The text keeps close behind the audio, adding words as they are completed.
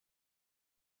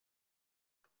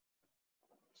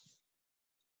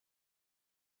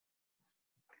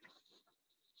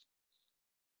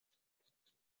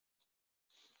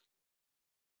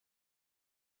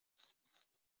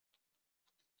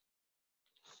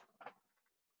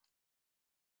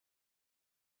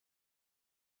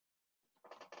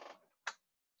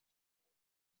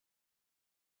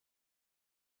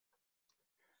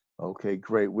Okay,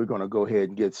 great. We're going to go ahead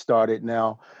and get started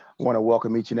now. I want to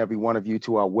welcome each and every one of you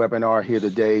to our webinar here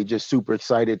today. Just super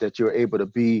excited that you're able to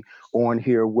be on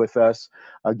here with us.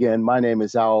 Again, my name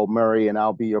is Al Murray, and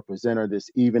I'll be your presenter this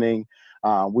evening.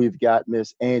 We've got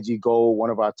Miss Angie Gold,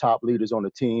 one of our top leaders on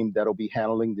the team, that'll be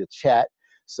handling the chat.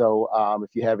 So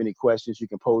if you have any questions, you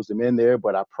can pose them in there,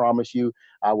 but I promise you,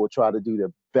 I will try to do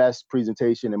the best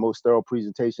presentation and most thorough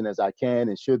presentation as I can.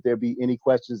 And should there be any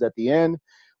questions at the end,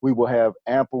 we will have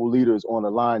ample leaders on the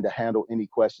line to handle any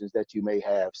questions that you may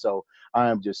have. So I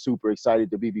am just super excited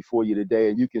to be before you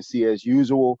today. And you can see, as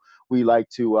usual, we like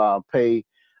to pay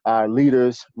our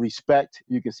leaders respect.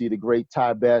 You can see the great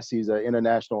Ty Best. He's an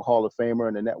international Hall of Famer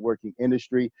in the networking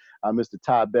industry. Mr.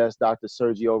 Ty Best, Dr.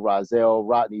 Sergio Rozelle,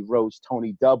 Rodney Roach,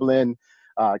 Tony Dublin,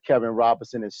 Kevin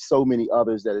Robinson, and so many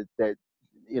others that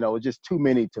you know, just too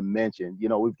many to mention. You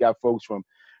know, we've got folks from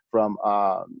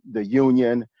the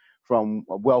union, from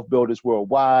Wealth Builders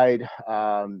Worldwide,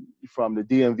 from the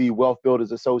DMV Wealth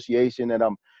Builders Association that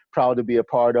I'm proud to be a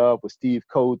part of, with Steve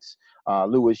Coates,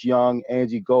 Lewis Young,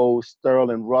 Angie Gold,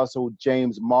 Sterling Russell,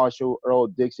 James Marshall, Earl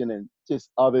Dixon, and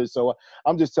just others. So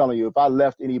I'm just telling you, if I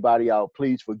left anybody out,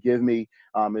 please forgive me.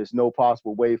 There's no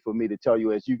possible way for me to tell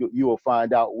you. As you will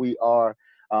find out, we are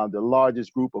the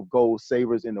largest group of gold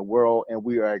savers in the world, and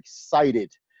we are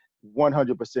excited,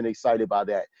 100% excited by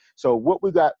that. So what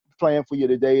we got planned for you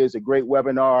today is a great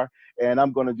webinar, and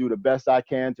I'm going to do the best I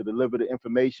can to deliver the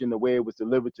information the way it was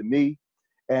delivered to me,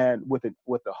 and with the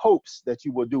hopes that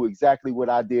you will do exactly what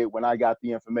I did when I got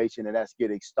the information, and that's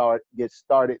get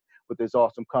started with this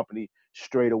awesome company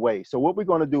straight away. So what we're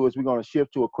going to do is we're going to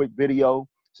shift to a quick video.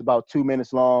 It's about 2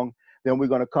 minutes long. Then we're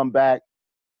going to come back,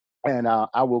 and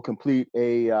I will complete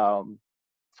a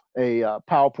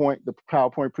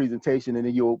PowerPoint presentation,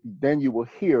 and then you will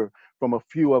hear from a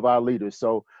few of our leaders.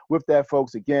 So with that,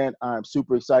 folks, again, I'm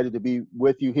super excited to be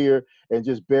with you here, and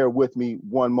just bear with me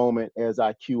one moment as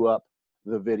I queue up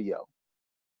the video.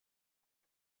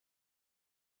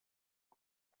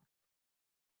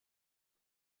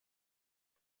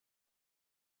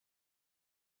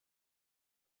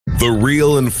 The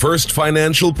real and first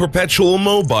financial perpetual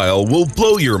mobile will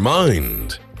blow your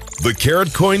mind. The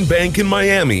Karatcoin Bank in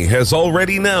Miami has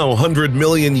already now 100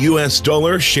 million US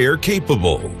dollar share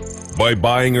capable. By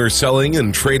buying or selling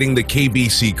and trading the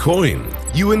KBC coin,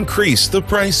 you increase the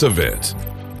price of it.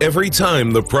 Every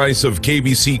time the price of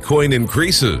KBC coin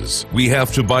increases, we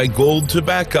have to buy gold to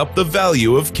back up the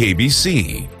value of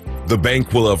KBC. The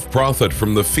bank will have profit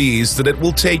from the fees that it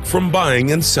will take from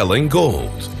buying and selling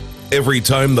gold. Every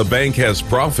time the bank has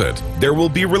profit, there will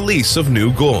be release of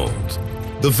new gold.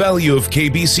 The value of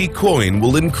KBC coin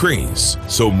will increase,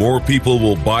 so more people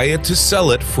will buy it to sell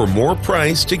it for more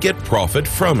price to get profit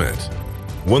from it.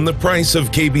 When the price of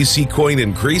KBC coin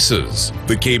increases,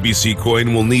 the KBC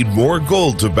coin will need more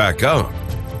gold to back up.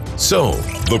 So,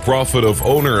 the profit of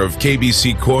owner of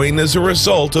KBC coin is a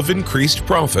result of increased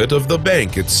profit of the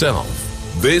bank itself.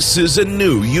 This is a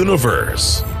new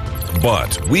universe.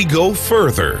 But we go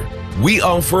further. We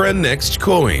offer a next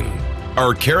coin,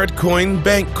 our Karatcoin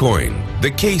Bank coin,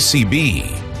 the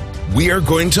KCB. We are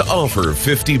going to offer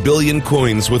 50 billion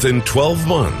coins within 12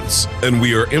 months, and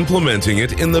we are implementing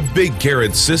it in the Big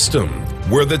Karat system,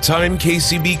 where the time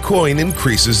KCB coin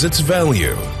increases its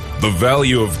value. The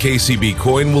value of KCB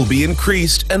coin will be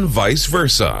increased and vice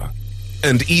versa.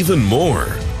 And even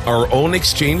more, our own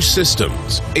exchange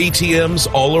systems, ATMs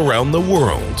all around the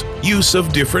world, use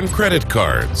of different credit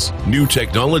cards, new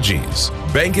technologies,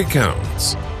 bank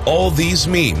accounts. All these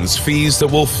means fees that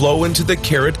will flow into the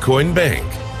Karatcoin Bank.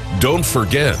 Don't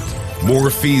forget, more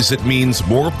fees, it means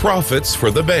more profits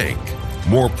for the bank.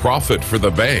 More profit for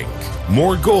the bank.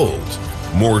 More gold.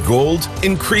 More gold,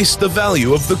 increase the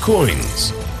value of the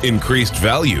coins. Increased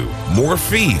value, more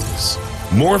fees.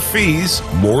 More fees,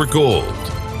 more gold.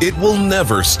 It will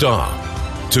never stop.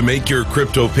 To make your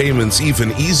crypto payments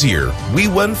even easier, we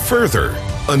went further.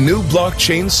 A new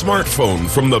blockchain smartphone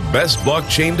from the best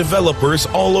blockchain developers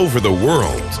all over the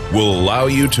world will allow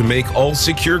you to make all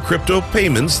secure crypto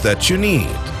payments that you need.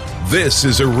 This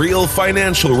is a real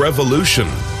financial revolution.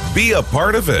 Be a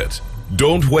part of it.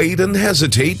 Don't wait and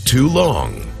hesitate too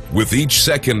long. With each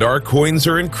second, our coins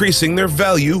are increasing their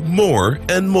value more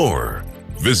and more.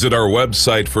 Visit our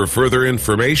website for further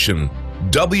information,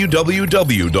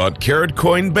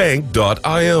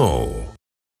 www.karatcoinbank.io.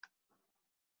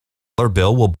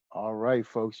 Bill will. All right,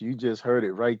 folks, you just heard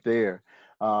it right there.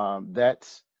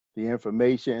 That's the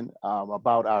information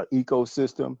about our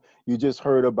ecosystem. You just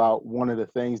heard about one of the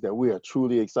things that we are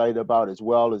truly excited about, as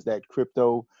well as that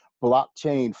crypto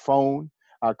blockchain phone.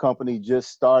 Our company just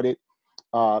started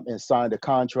and signed a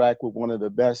contract with one of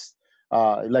the best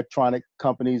electronic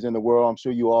companies in the world. I'm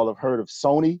sure you all have heard of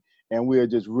Sony, and we're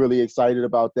just really excited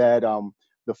about that.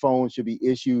 The phone should be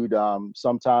issued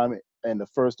sometime in the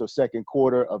first or second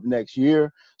quarter of next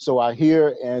year. So I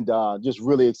hear, and just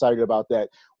really excited about that.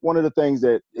 One of the things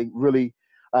that it really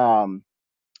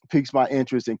piques my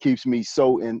interest and keeps me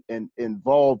so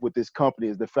involved with this company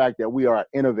is the fact that we are an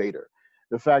innovator,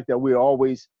 the fact that we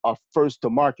always are first to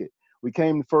market. We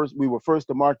were first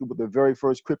to market with the very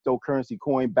first cryptocurrency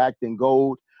coin backed in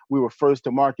gold. We were first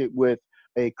to market with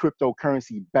a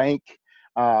cryptocurrency bank.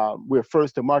 We're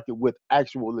first to market with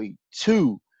actually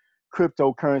 2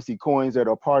 cryptocurrency coins that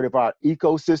are part of our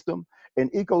ecosystem. An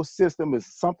ecosystem is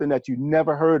something that you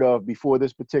never heard of before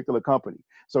this particular company.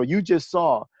 So you just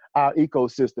saw our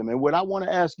ecosystem. And what I want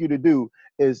to ask you to do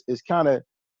is kind of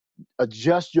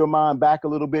adjust your mind back a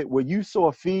little bit. Where you saw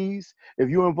fees, if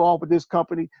you're involved with this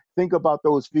company, think about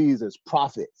those fees as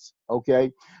profits,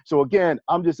 okay? So again,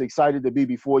 I'm just excited to be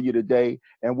before you today.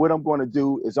 And what I'm going to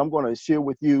do is I'm going to share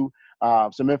with you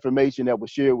some information that was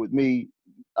shared with me,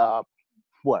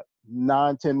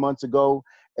 9-10 months ago.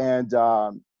 And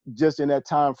just in that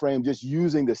time frame, just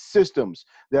using the systems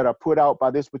that are put out by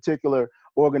this particular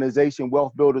organization,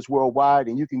 Wealth Builders Worldwide.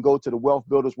 And you can go to the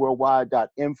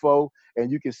wealthbuildersworldwide.info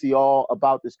and you can see all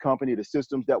about this company, the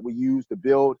systems that we use to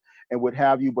build and what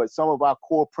have you. But some of our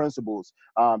core principles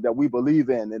that we believe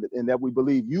in and that we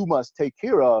believe you must take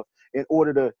care of in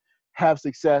order to have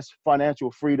success,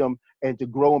 financial freedom, and to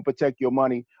grow and protect your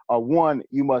money are: 1,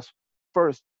 you must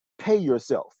first pay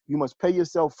yourself. You must pay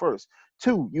yourself first.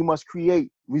 2, you must create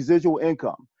residual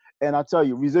income. And I tell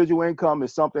you, residual income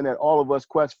is something that all of us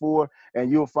quest for,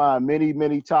 and you'll find many,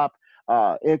 many top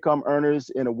income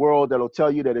earners in the world that'll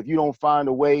tell you that if you don't find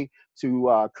a way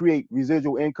to create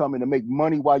residual income and to make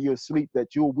money while you're asleep,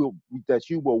 that you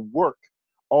will work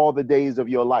all the days of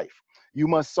your life. You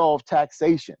must solve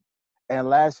taxation. And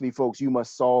lastly, folks, you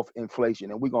must solve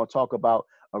inflation. And we're going to talk about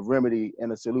a remedy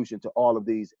and a solution to all of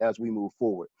these as we move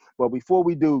forward. But before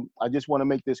we do, I just want to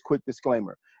make this quick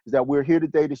disclaimer, is that we're here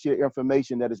today to share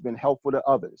information that has been helpful to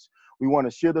others. We want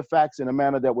to share the facts in a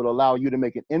manner that will allow you to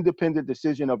make an independent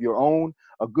decision of your own.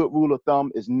 A good rule of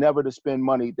thumb is never to spend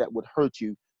money that would hurt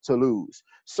you to lose.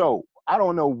 So I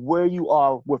don't know where you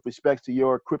are with respect to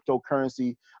your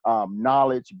cryptocurrency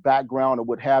knowledge, background, or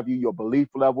what have you, your belief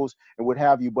levels and what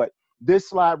have you, but this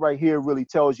slide right here really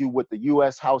tells you what the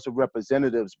U.S. House of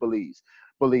Representatives believes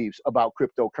about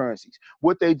cryptocurrencies.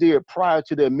 What they did prior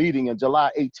to their meeting on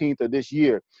July 18th of this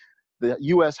year, the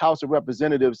U.S. House of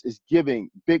Representatives is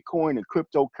giving Bitcoin and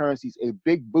cryptocurrencies a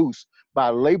big boost by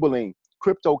labeling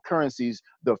cryptocurrencies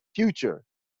the future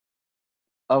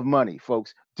of money,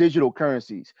 folks. Digital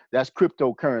currencies, that's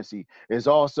cryptocurrency, is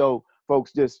also,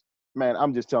 folks, just, man,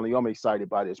 I'm just telling you, I'm excited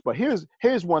by this. But here's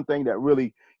one thing that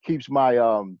really keeps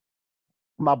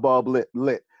my bulb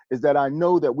lit is that I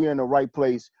know that we're in the right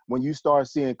place when you start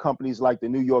seeing companies like the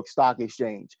New York Stock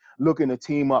Exchange looking to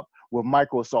team up with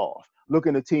Microsoft,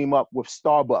 looking to team up with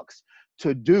Starbucks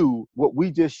to do what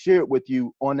we just shared with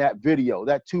you on that video,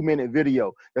 that 2-minute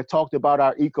video that talked about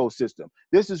our ecosystem.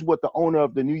 This is what the owner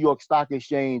of the New York Stock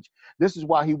Exchange, this is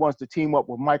why he wants to team up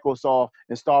with Microsoft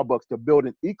and Starbucks to build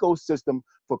an ecosystem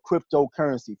for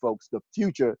cryptocurrency, folks, the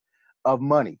future of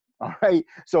money. All right.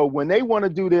 So when they want to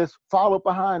do this, follow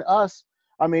behind us.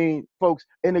 I mean, folks,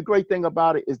 and the great thing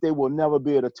about it is they will never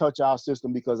be able to touch our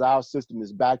system because our system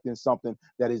is backed in something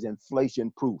that is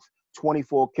inflation proof.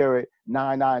 24 karat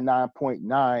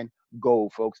 999.9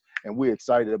 gold, folks. And we're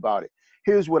excited about it.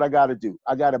 Here's what I got to do.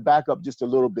 I got to back up just a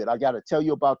little bit. I got to tell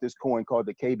you about this coin called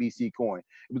the KBC coin.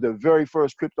 It was the very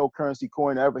first cryptocurrency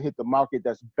coin to ever hit the market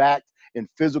that's backed in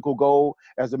physical gold.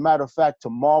 As a matter of fact,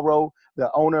 tomorrow, the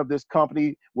owner of this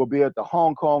company will be at the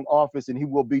Hong Kong office and he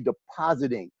will be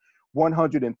depositing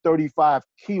 135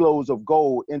 kilos of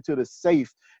gold into the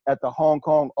safe at the Hong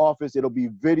Kong office. It'll be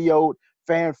videoed,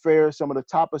 fanfare. Some of the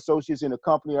top associates in the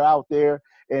company are out there,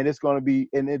 and it's going to be,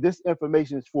 and this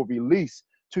information is for release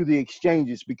to the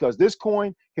exchanges because this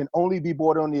coin can only be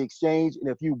bought on the exchange. And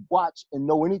if you watch and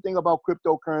know anything about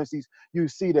cryptocurrencies, you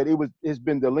see that it's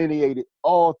been delineated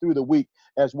all through the week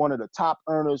as one of the top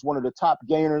earners, one of the top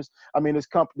gainers. I mean,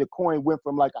 the coin went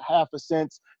from like a half a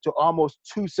cent to almost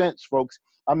 2 cents, folks.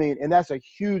 I mean, and that's a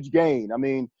huge gain. I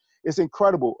mean, it's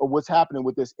incredible what's happening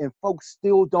with this. And folks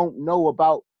still don't know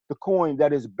about the coin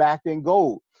that is backed in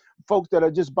gold. Folks that are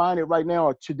just buying it right now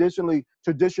are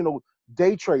traditional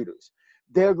day traders.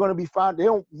 They're going to be fine. They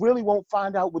won't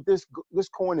find out what this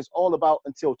coin is all about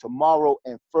until tomorrow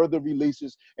and further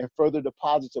releases and further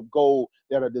deposits of gold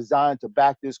that are designed to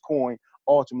back this coin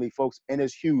ultimately, folks. And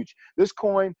it's huge. This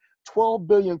coin, 12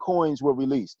 billion coins were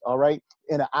released, all right,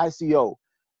 in an ICO.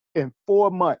 In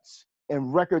 4 months,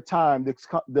 in record time,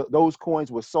 those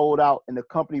coins were sold out, and the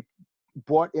company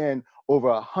brought in over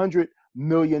 $100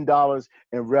 million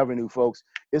in revenue, folks.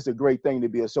 It's a great thing to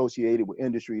be associated with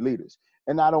industry leaders.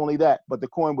 And not only that, but the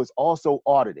coin was also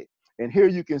audited. And here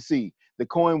you can see the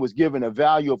coin was given a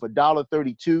value of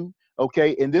 $1.32.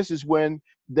 Okay, and this is when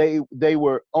they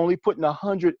were only putting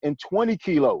 120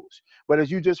 kilos, but as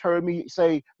you just heard me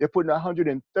say, they're putting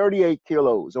 138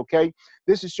 kilos. Okay,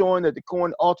 this is showing that the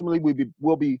coin ultimately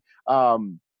will be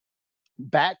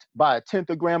backed by a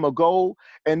tenth of gram of gold.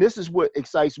 And this is what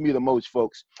excites me the most,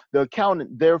 folks. The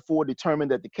accountant therefore determined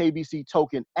that the KBC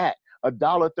token at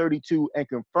 $1.32 and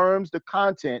confirms the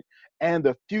content and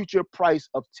the future price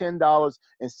of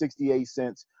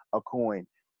 $10.68 a coin.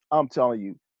 I'm telling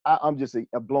you, I'm just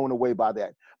blown away by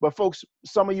that. But folks,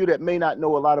 some of you that may not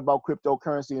know a lot about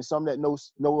cryptocurrency, and some that know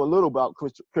a little about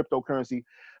cryptocurrency,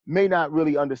 may not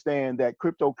really understand that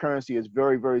cryptocurrency is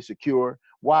very, very secure.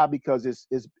 Why? Because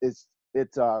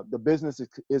the business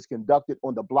is conducted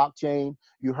on the blockchain.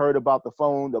 You heard about the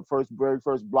phone, the very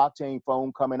first blockchain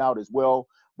phone coming out as well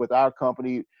with our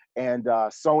company and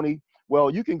Sony. Well,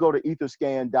 you can go to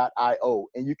etherscan.io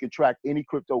and you can track any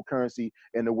cryptocurrency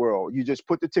in the world. You just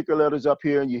put the ticker letters up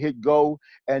here and you hit go,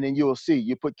 and then you'll see.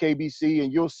 You put KBC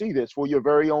and you'll see this for your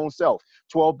very own self.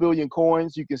 12 billion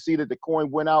coins. You can see that the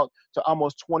coin went out to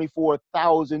almost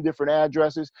 24,000 different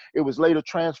addresses. It was later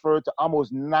transferred to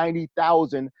almost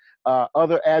 90,000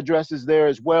 other addresses there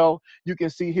as well. You can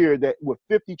see here that with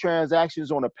 50 transactions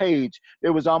on a page,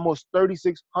 there was almost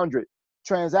 3,600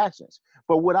 transactions.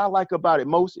 But what I like about it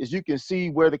most is you can see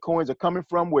where the coins are coming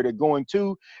from, where they're going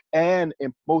to, and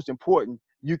most important,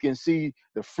 you can see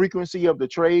the frequency of the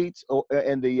trades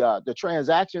and the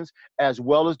transactions, as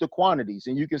well as the quantities.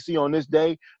 And you can see on this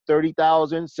day,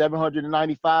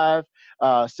 30,795,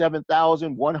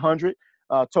 7,100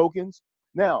 tokens.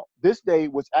 Now, this day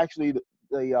was actually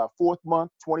the fourth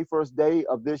month, 21st day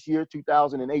of this year,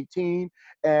 2018.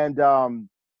 And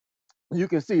you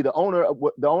can see the owner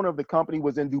of the company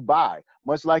was in Dubai,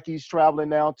 much like he's traveling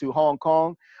now to Hong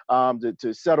Kong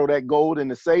to settle that gold in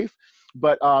the safe.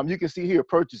 But you can see here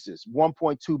purchases: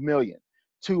 1.2 million,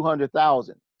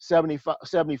 200,000,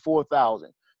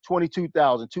 74,000,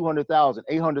 22,000, 200,000,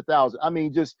 800,000. I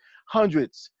mean, just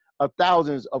hundreds of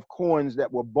thousands of coins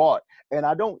that were bought. And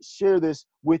I don't share this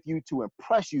with you to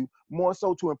impress you, more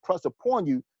so to impress upon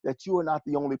you that you are not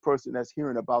the only person that's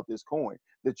hearing about this coin,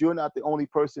 that you're not the only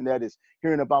person that is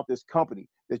hearing about this company,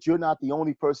 that you're not the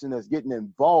only person that's getting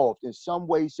involved in some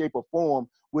way, shape, or form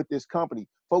with this company.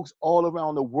 Folks all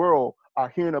around the world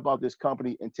are hearing about this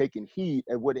company and taking heed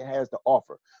at what it has to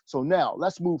offer. So now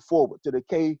let's move forward to the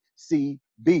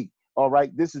KCB. All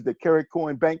right, this is the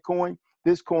Karatbars Bank coin.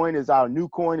 This coin is our new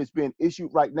coin. It's being issued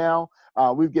right now.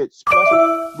 We're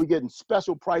getting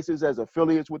special prices as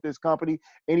affiliates with this company.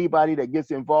 Anybody that gets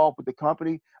involved with the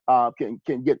company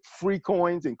can get free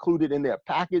coins included in their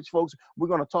package, folks. We're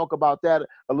going to talk about that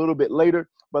a little bit later.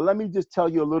 But let me just tell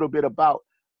you a little bit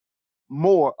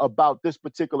more about this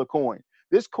particular coin.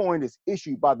 This coin is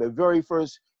issued by the very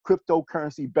first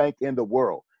cryptocurrency bank in the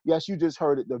world. Yes, you just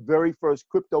heard it, the very first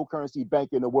cryptocurrency bank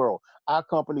in the world. Our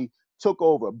company took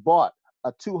over, bought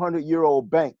a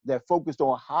 200-year-old bank that focused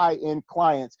on high-end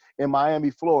clients in Miami,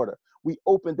 Florida. We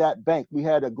opened that bank. We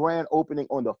had a grand opening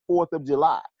on the 4th of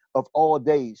July of all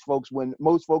days, folks, when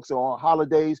most folks are on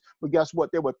holidays. But guess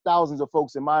what? There were thousands of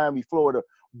folks in Miami, Florida,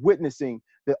 witnessing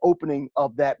the opening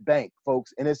of that bank,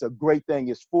 folks. And it's a great thing.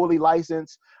 It's fully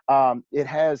licensed. It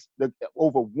has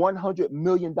over $100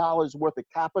 million worth of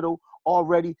capital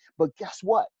already. But guess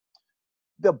what?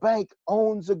 The bank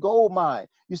owns a gold mine.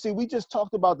 You see, we just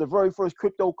talked about the very first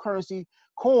cryptocurrency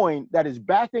coin that is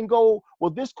backed in gold.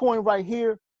 Well, this coin right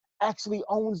here actually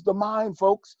owns the mine,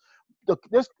 folks.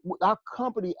 Our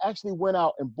company actually went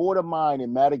out and bought a mine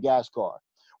in Madagascar.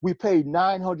 We paid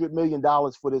 $900 million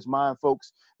for this mine,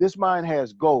 folks. This mine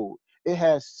has gold, it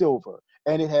has silver,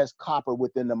 and it has copper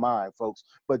within the mine, folks.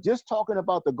 But just talking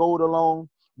about the gold alone,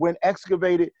 when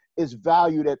excavated, is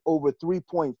valued at over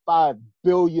 $3.5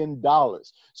 billion.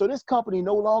 So this company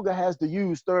no longer has to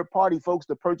use third-party folks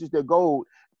to purchase their gold,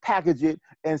 package it,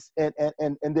 and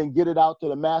then get it out to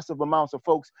the massive amounts of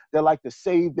folks that like to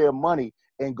save their money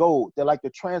in gold. They like to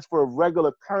transfer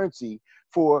regular currency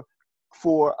for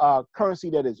currency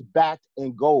that is backed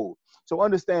in gold. So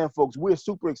understand, folks, we're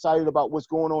super excited about what's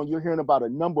going on. You're hearing about a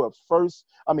number of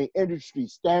industry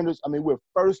standards. We're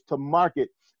first to market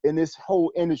in this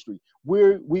whole industry.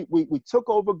 We took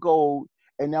over gold,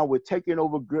 and now we're taking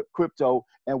over crypto,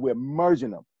 and we're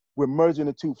merging them. We're merging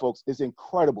the two, folks. It's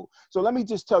incredible. So let me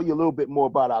just tell you a little bit more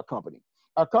about our company.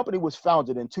 Our company was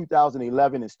founded in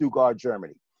 2011 in Stuttgart,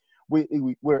 Germany.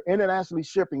 We're internationally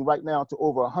shipping right now to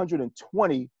over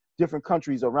 120 different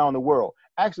countries around the world,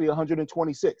 actually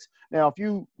 126. Now, if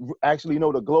you actually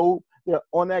know the globe,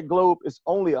 on that globe, it's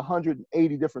only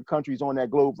 180 different countries on that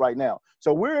globe right now.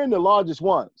 So we're in the largest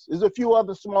ones. There's a few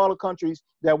other smaller countries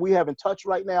that we haven't touched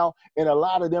right now, and a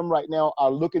lot of them right now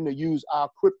are looking to use our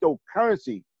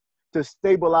cryptocurrency to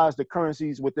stabilize the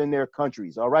currencies within their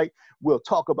countries, all right? We'll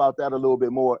talk about that a little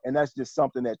bit more, and that's just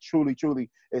something that truly, truly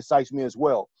excites me as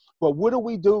well. But what do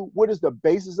we do? What is the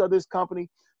basis of this company?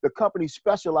 The company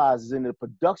specializes in the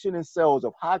production and sales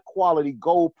of high-quality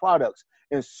gold products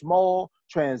in small,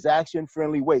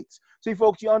 transaction-friendly weights. See,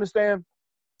 folks, you understand?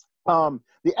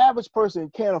 The average person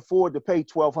can't afford to pay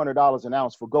 $1,200 an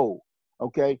ounce for gold,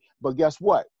 okay? But guess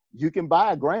what? You can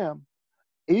buy a gram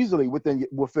easily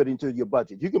will fit into your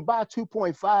budget. You can buy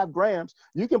 2.5 grams.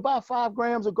 You can buy 5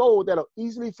 grams of gold that'll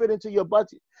easily fit into your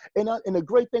budget. And the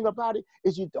great thing about it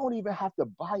is you don't even have to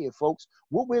buy it, folks.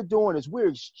 What we're doing is we're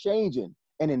exchanging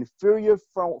an inferior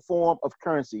form of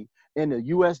currency in the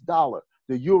US dollar,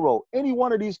 the euro, any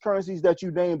one of these currencies that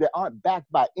you name that aren't backed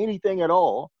by anything at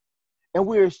all, and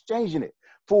we're exchanging it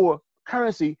for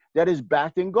currency that is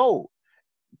backed in gold.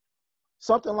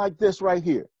 Something like this right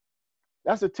here.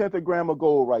 That's a 10th of a gram of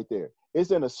gold right there. It's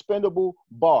in a spendable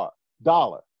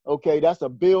dollar. Okay, that's a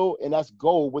bill and that's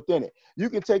gold within it. You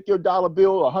can take your dollar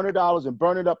bill, $100, and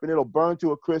burn it up and it'll burn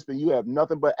to a crisp and you have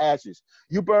nothing but ashes.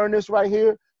 You burn this right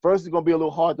here, first it's gonna be a little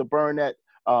hard to burn that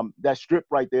strip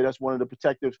right there. That's one of the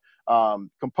protective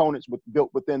components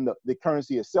built within the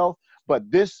currency itself.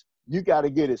 But this, you gotta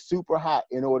get it super hot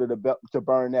in order to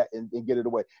burn that and get it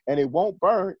away. And it won't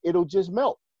burn, it'll just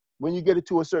melt when you get it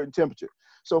to a certain temperature.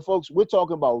 So folks, we're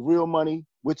talking about real money.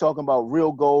 We're talking about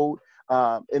real gold.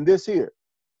 And this here,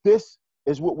 this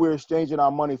is what we're exchanging our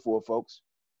money for, folks.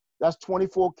 That's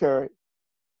 24 karat,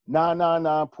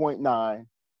 999.9,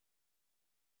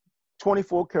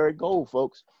 24 karat gold,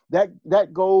 folks.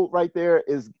 That gold right there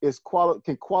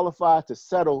can qualify to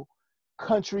settle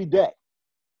country debt.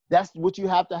 That's what you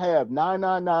have to have,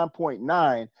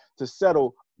 999.9 to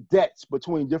settle debts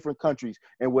between different countries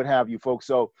and what have you, folks.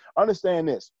 So understand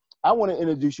this. I want to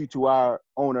introduce you to our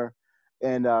owner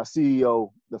and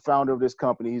CEO, the founder of this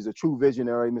company. He's a true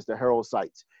visionary, Mr. Harold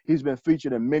Seitz. He's been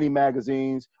featured in many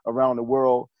magazines around the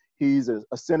world. He's a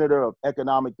senator of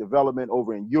economic development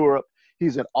over in Europe.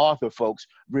 He's an author, folks.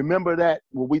 Remember that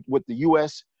with the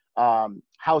U.S.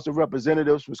 House of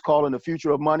Representatives was calling the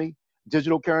future of money,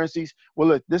 digital currencies. Well,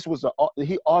 look,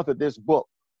 he authored this book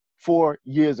 4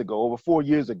 years ago, over 4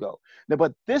 years ago. Now,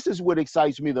 but this is what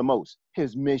excites me the most,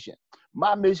 his mission.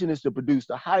 My mission is to produce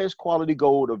the highest quality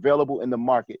gold available in the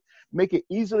market, make it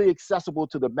easily accessible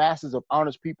to the masses of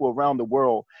honest people around the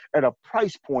world at a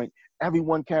price point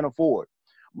everyone can afford.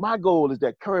 My goal is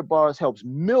that Karatbars helps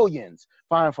millions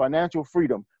find financial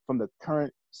freedom from the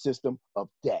current system of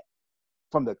debt.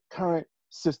 From the current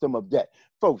system of debt.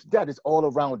 Folks, debt is all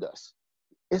around us.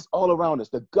 It's all around us.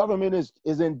 The government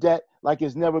is in debt like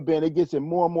it's never been. It gets in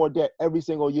more and more debt every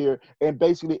single year. And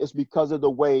basically it's because of the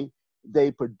way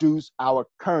they produce our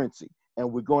currency.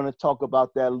 And we're going to talk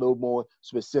about that a little more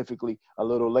specifically a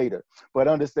little later. But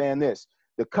understand this,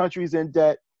 the country's in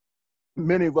debt.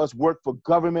 Many of us work for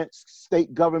governments,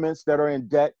 state governments that are in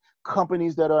debt,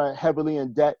 companies that are heavily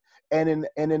in debt. And in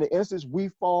the instance, we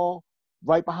fall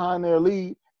right behind their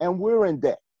lead and we're in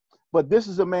debt. But this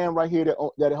is a man right here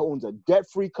that owns a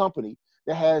debt-free company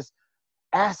that has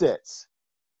assets.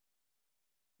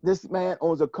 This man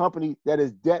owns a company that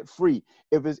is debt-free.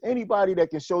 If there's anybody that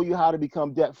can show you how to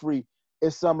become debt-free,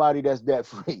 it's somebody that's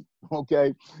debt-free,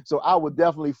 okay? So I would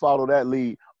definitely follow that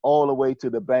lead all the way to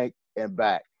the bank and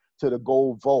back, to the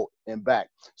gold vault and back.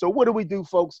 So what do we do,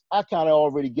 folks? I kind of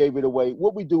already gave it away.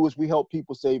 What we do is we help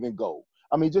people save in gold.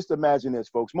 I mean, just imagine this,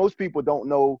 folks. Most people don't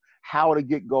know how to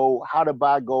get gold, how to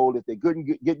buy gold, if they couldn't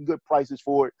get good prices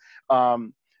for it,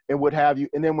 and what have you.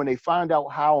 And then when they find out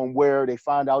how and where, they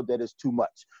find out that it's too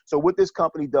much. So what this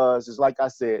company does is, like I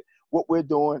said, what we're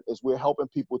doing is we're helping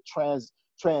people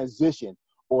transition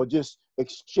or just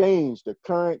exchange the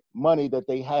current money that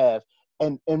they have.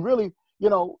 And really, you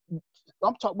know,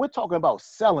 we're talking about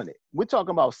selling it. We're talking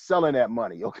about selling that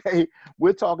money, okay?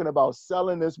 We're talking about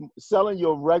selling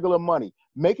your regular money,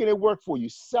 making it work for you.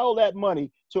 Sell that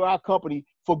money to our company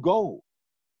for gold,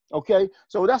 okay?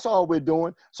 So that's all we're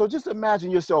doing. So just imagine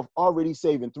yourself already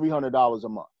saving $300 a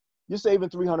month. You're saving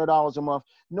 $300 a month,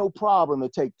 no problem to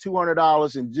take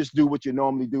 $200 and just do what you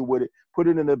normally do with it, put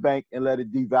it in the bank and let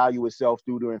it devalue itself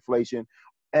due to inflation,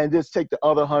 and just take the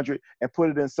other 100 and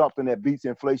put it in something that beats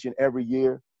inflation every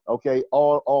year. Okay,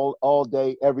 all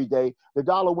day, every day. The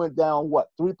dollar went down, what,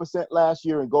 3% last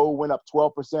year, and gold went up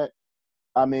 12%.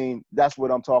 I mean, that's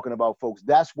what I'm talking about, folks.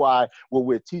 That's why what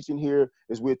we're teaching here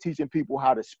is we're teaching people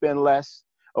how to spend less,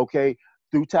 okay,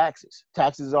 through taxes.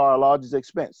 Taxes are our largest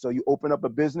expense. So you open up a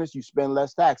business, you spend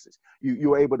less taxes.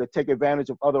 You're able to take advantage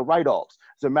of other write-offs.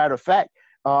 As a matter of fact,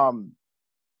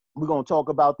 we're going to talk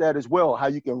about that as well, how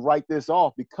you can write this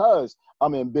off because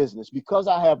I'm in business, because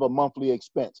I have a monthly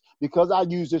expense, because I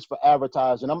use this for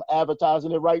advertising. I'm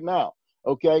advertising it right now,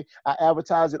 okay? I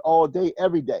advertise it all day,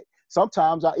 every day.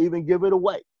 Sometimes I even give it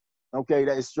away, okay?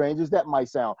 That as strange as that might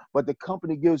sound, but the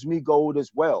company gives me gold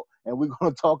as well, and we're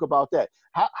going to talk about that.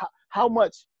 How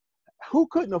much, who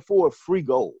couldn't afford free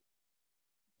gold?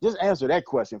 Just answer that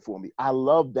question for me. I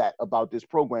love that about this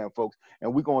program, folks,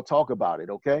 and we're going to talk about it,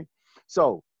 okay?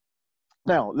 So,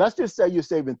 now, let's just say you're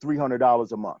saving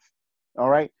 $300 a month, all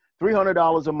right?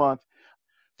 $300 a month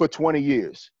for 20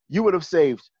 years. You would have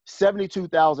saved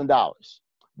 $72,000.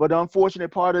 But the unfortunate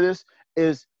part of this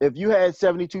is if you had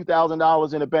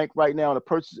 $72,000 in the bank right now to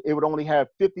purchase, it would only have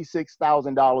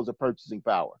 $56,000 of purchasing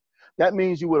power. That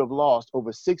means you would have lost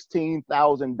over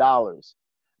 $16,000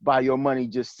 by your money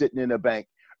just sitting in the bank,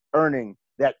 earning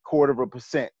that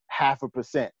 0.25%,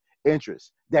 0.5%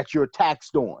 interest that you're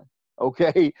taxed on,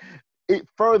 okay? It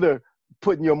further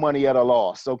putting your money at a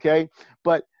loss, okay?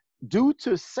 But due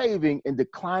to saving and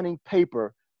declining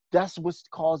paper, that's what's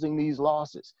causing these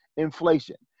losses,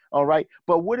 inflation, all right?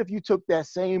 But what if you took that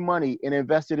same money and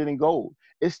invested it in gold?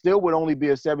 It still would only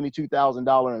be a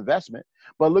 $72,000 investment,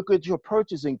 but look at your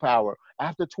purchasing power.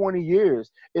 After 20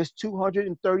 years, it's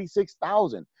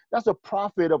 $236,000. That's a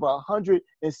profit of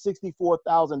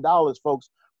 $164,000, folks.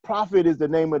 Profit is the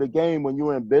name of the game when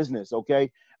you're in business, okay?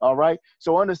 All right?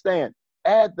 So understand,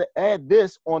 add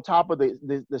this on top of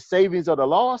the savings of the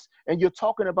loss, and you're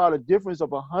talking about a difference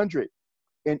of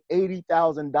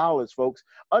 $180,000, folks.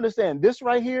 Understand, this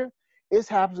right here is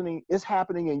happening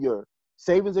in your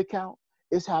savings account,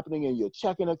 it's happening in your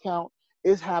checking account,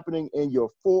 it's happening in your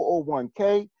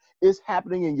 401k, it's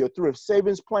happening in your thrift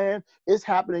savings plan, it's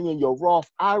happening in your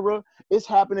Roth IRA, it's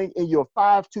happening in your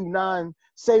 529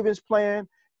 savings plan.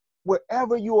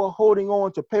 Wherever you are holding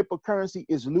on to paper currency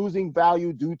is losing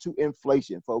value due to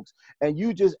inflation, folks. And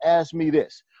you just asked me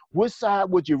this: which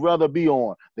side would you rather be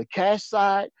on, the cash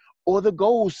side or the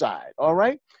gold side? All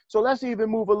right. So let's even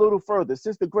move a little further.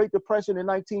 Since the Great Depression in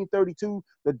 1932,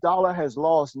 the dollar has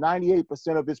lost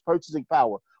 98% of its purchasing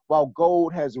power, while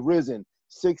gold has risen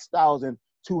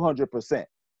 6,200%.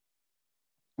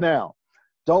 Now,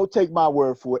 don't take my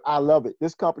word for it. I love it.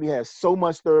 This company has so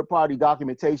much third-party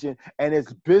documentation and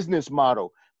its business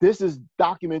model. This is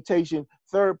documentation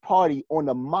third-party on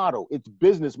the model, its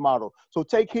business model. So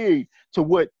take heed to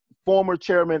what former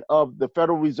chairman of the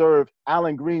Federal Reserve,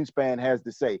 Alan Greenspan, has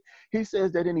to say. He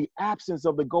says that in the absence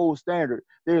of the gold standard,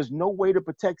 there is no way to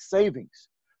protect savings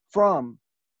from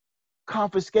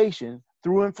confiscation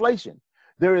through inflation.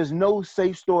 There is no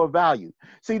safe store of value.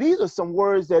 See, these are some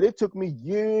words that it took me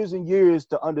years and years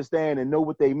to understand and know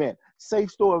what they meant. Safe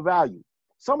store of value.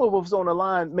 Some of us on the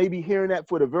line may be hearing that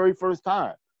for the very first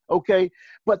time, okay?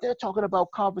 But they're talking about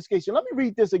confiscation. Let me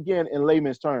read this again in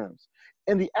layman's terms.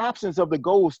 In the absence of the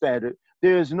gold standard,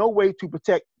 there is no way to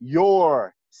protect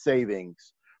your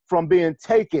savings from being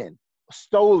taken,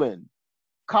 stolen,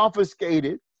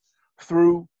 confiscated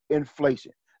through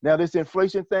inflation. Now, this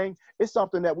inflation thing is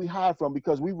something that we hide from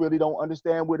because we really don't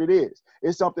understand what it is.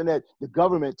 It's something that the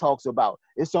government talks about.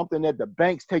 It's something that the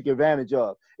banks take advantage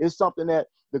of. It's something that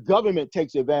the government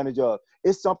takes advantage of.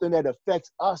 It's something that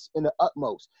affects us in the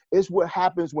utmost. It's what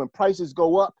happens when prices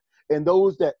go up, and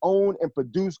those that own and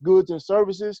produce goods and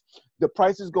services, the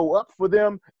prices go up for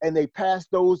them and they pass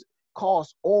those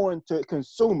costs on to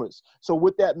consumers. So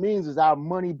what that means is our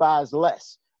money buys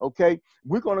less. Okay,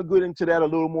 we're going to get into that a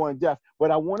little more in depth,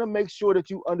 but I want to make sure that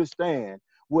you understand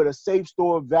what a safe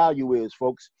store of value is,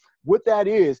 folks. What that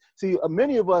is, see,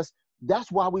 many of us,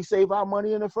 that's why we save our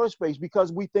money in the first place,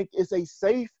 because we think it's a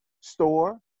safe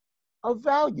store of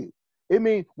value. It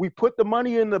means we put the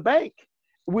money in the bank,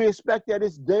 we expect that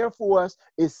it's there for us,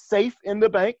 it's safe in the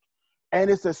bank, and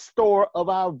it's a store of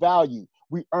our value.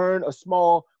 We earn a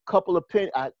small couple of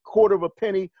penny, a quarter of a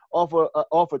penny off a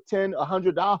 $10,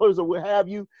 $100 or what have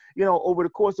you, over the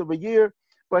course of a year.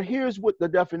 But here's what the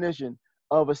definition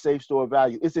of a safe store of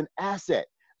value. It's an asset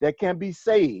that can be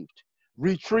saved,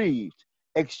 retrieved,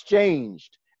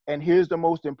 exchanged, and here's the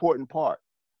most important part: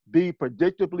 be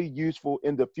predictably useful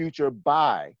in the future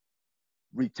by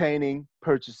retaining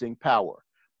purchasing power.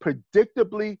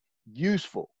 Predictably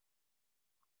useful.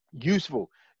 Useful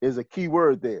is a key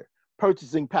word there.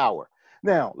 Purchasing power.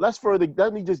 Now, let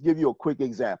me just give you a quick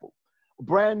example. A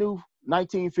brand new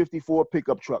 1954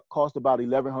 pickup truck cost about $1,100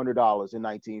 in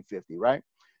 1950, right?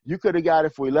 You could have got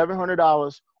it for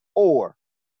 $1,100 or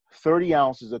 30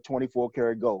 ounces of 24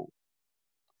 karat gold.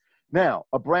 Now,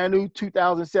 a brand new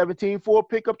 2017 Ford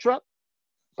pickup truck,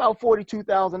 about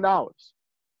 $42,000.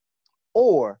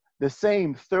 Or the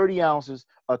same 30 ounces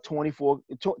of 24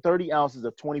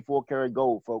 karat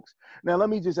gold, folks. Now, let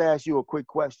me just ask you a quick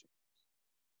question.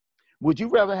 Would you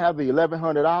rather have the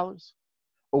 $1,100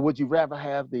 or would you rather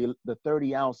have the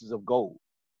 30 ounces of gold?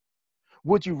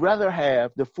 Would you rather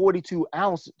have the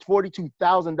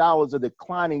 $42,000 of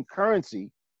declining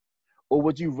currency, or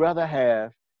would you rather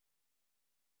have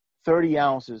 30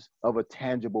 ounces of a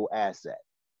tangible asset?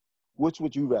 Which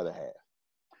would you rather have?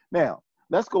 Now,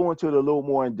 let's go into it a little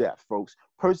more in depth, folks.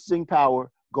 Purchasing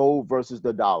power, gold versus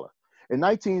the dollar. In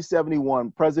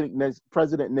 1971,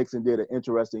 President Nixon did an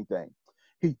interesting thing.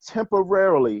 He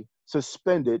temporarily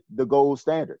suspended the gold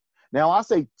standard. Now, I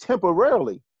say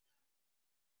temporarily.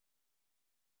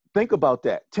 Think about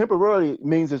that. Temporarily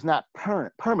means it's not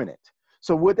permanent.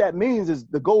 So what that means is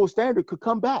the gold standard could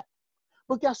come back.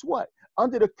 But guess what?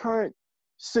 Under the current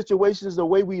situations, the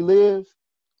way we live,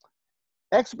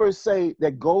 experts say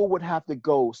that gold would have to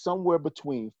go somewhere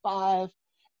between $5,000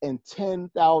 and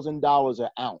 $10,000 an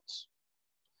ounce.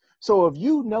 So if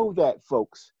you know that,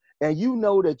 folks, and you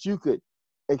know that you could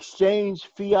exchange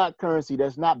fiat currency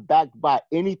that's not backed by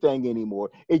anything anymore.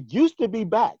 It used to be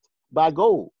backed by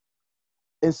gold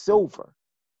and silver.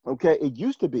 Okay, it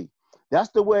used to be. That's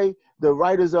the way the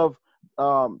writers of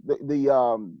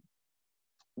the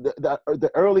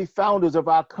early founders of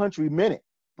our country meant it.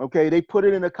 Okay, they put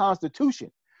it in the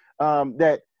Constitution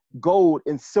that gold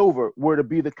and silver were to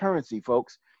be the currency,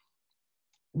 folks.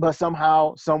 But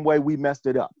somehow, some way, we messed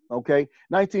it up. Okay,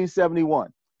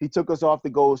 1971, he took us off the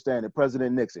gold standard,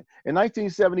 President Nixon. In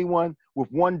 1971, with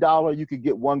 $1, you could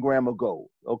get 1 gram of gold.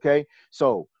 Okay,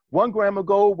 so 1 gram of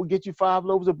gold will get you 5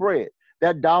 loaves of bread.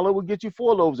 That dollar will get you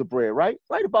 4 loaves of bread, right?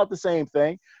 Right about the same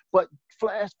thing. But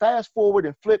fast forward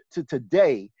and flip to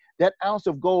today, that ounce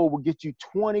of gold will get you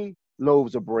 20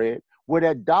 loaves of bread, where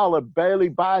that dollar barely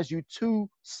buys you 2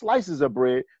 slices of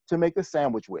bread to make a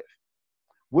sandwich with.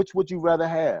 Which would you rather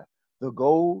have, the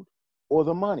gold or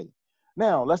the money?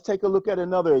 Now, let's take a look at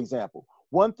another example.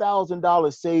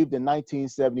 $1,000 saved in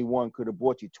 1971 could have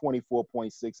bought you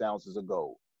 24.6 ounces of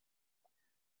gold.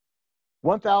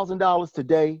 $1,000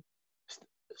 today,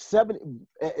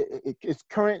 its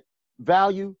current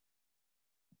value,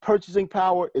 purchasing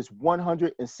power is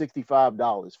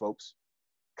 $165, folks.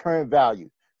 Current value,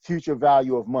 future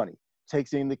value of money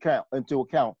takes into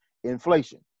account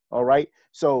inflation. All right,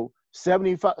 so $1,000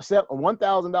 in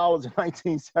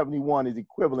 1971 is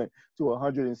equivalent to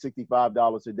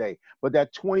 $165 a day. But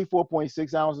that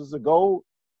 24.6 ounces of gold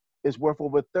is worth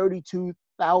over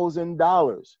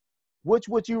 $32,000. Which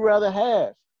would you rather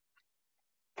have?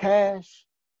 Cash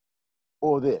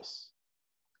or this?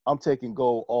 I'm taking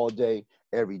gold all day,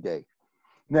 every day.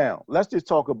 Now, let's just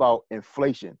talk about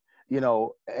inflation, and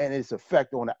its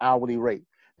effect on the hourly rate.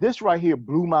 This right here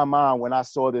blew my mind when I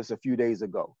saw this a few days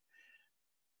ago.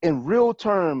 In real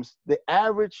terms, the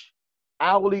average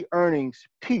hourly earnings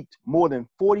peaked more than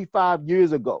 45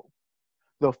 years ago.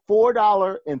 The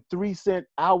 $4.03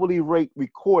 hourly rate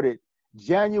recorded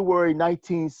January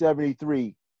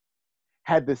 1973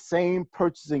 had the same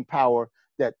purchasing power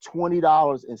that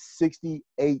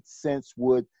 $20.68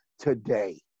 would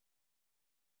today.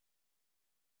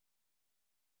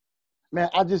 Man,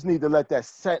 I just need to let that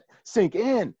sink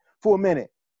in for a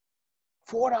minute.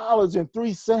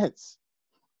 $4.03.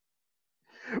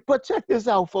 But check this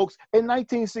out, folks. In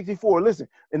 1964, listen,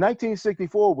 in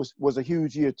 1964 was a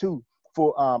huge year too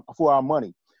for our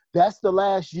money. That's the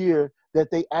last year that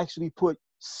they actually put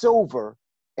silver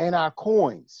in our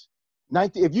coins.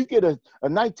 If you get a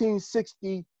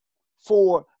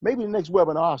 1964, maybe the next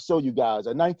webinar I'll show you guys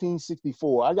a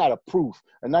 1964. I got a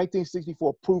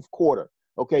 1964 proof quarter.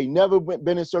 Okay, never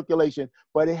been in circulation,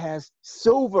 but it has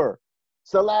silver.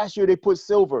 It's the last year they put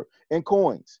silver in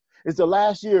coins. It's the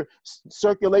last year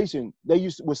circulation. They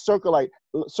used to circulate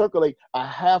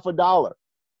 $0.50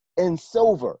 in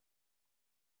silver.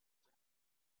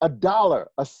 $1,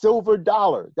 a silver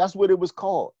dollar. That's what it was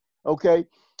called. Okay,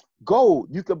 gold.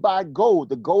 You could buy gold,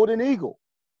 the golden eagle.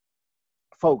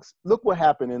 Folks, look what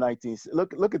happened in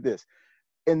Look at this.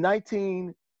 In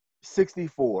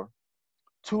 1964,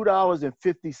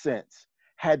 $2.50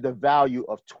 had the value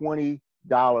of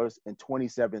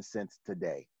 $20.27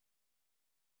 today.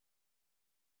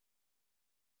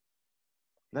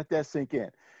 Let that sink in.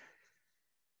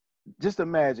 Just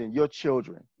imagine your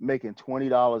children making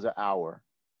 $20 an hour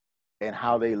and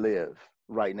how they live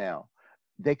right now.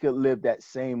 They could live that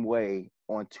same way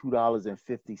on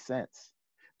 $2.50.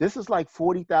 This is like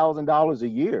 $40,000 a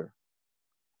year.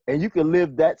 And you can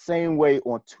live that same way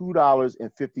on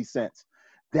 $2.50.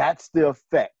 That's the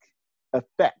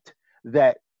effect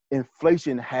that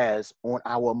inflation has on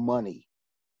our money.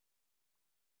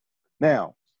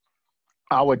 Now,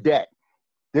 our debt.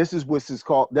 This is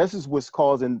what's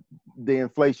causing the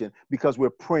inflation, because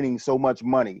we're printing so much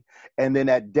money, and then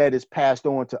that debt is passed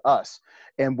on to us.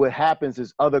 And what happens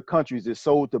is other countries is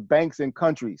sold to banks and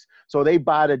countries, so they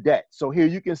buy the debt. So here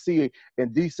you can see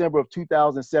in December of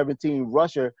 2017,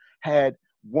 Russia had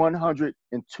 $102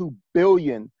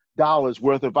 billion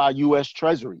worth of our U.S.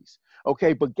 treasuries.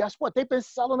 Okay, but guess what? They've been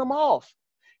selling them off.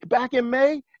 Back in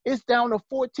May, it's down to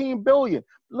 14 billion.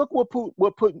 Look what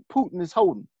Putin is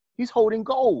holding. He's holding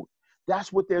gold.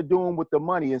 That's what they're doing with the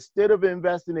money. Instead of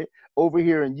investing it over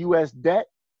here in U.S. debt,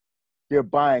 they're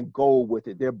buying gold with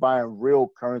it. They're buying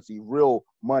real currency, real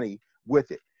money with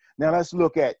it. Now let's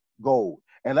look at gold,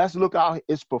 and let's look how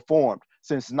it's performed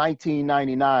since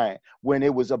 1999, when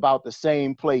it was about the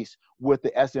same place with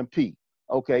the S&P.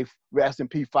 Okay,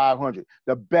 S&P 500,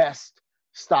 the best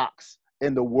stocks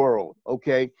in the world.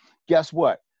 Okay, guess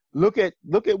what? Look at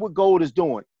what gold is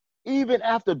doing. Even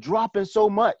after dropping so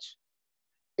much,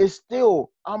 it's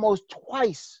still almost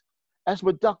twice as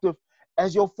productive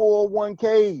as your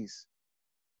 401ks,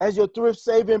 as your thrift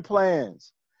saving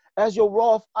plans, as your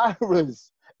Roth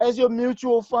IRAs, as your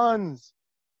mutual funds.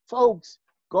 Folks,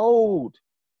 gold.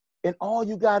 And all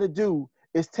you got to do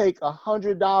is take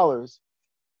 $100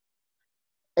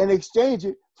 and exchange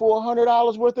it for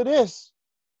 $100 worth of this.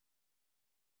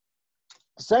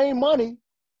 Same money,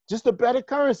 just a better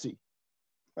currency.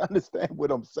 Understand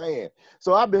what I'm saying?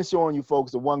 So I've been showing you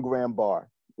folks the 1 gram bar.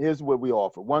 Here's what we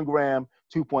offer: 1 gram,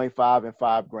 2.5, and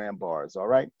 5 gram bars. All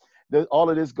right. All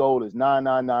of this gold is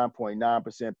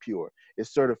 999.9% pure.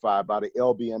 It's certified by the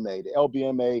LBMA. The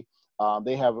LBMA,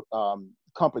 they have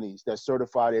companies that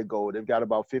certify their gold. They've got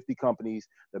about 50 companies,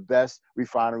 the best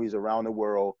refineries around the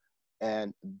world.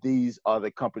 And these are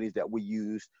the companies that we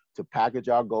use to package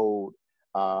our gold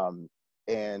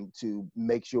and to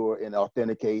make sure and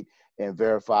authenticate and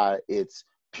verify its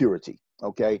purity.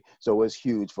 Okay, so it's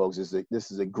huge, folks.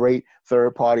 This is a great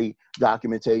third-party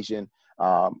documentation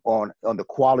on the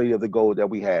quality of the gold that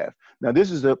we have. Now,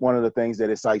 this is one of the things that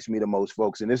excites me the most,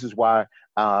 folks, and this is why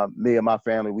me and my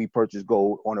family, we purchase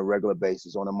gold on a regular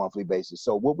basis, on a monthly basis.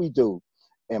 So what we do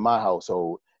in my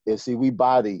household is, see, we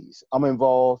buy these. I'm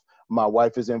involved. My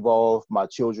wife is involved. My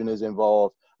children is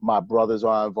involved. My brothers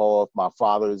are involved. My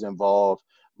father is involved.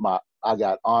 I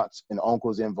got aunts and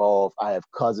uncles involved. I have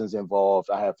cousins involved.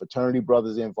 I have fraternity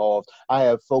brothers involved. I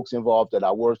have folks involved that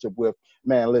I worship with.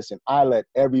 Man, listen, I let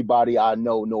everybody I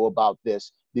know about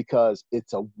this, because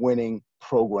it's a winning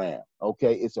program.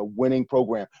 Okay, it's a winning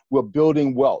program. We're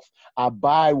building wealth. I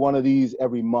buy one of these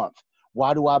every month.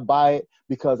 Why do I buy it?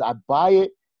 Because I buy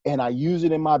it and I use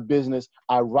it in my business.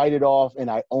 I write it off and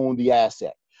I own the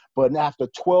asset. But after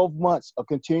 12 months of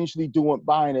continuously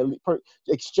buying and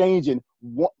exchanging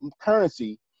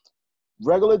currency,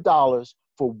 regular dollars,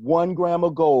 for 1 gram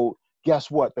of gold,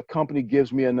 guess what? The company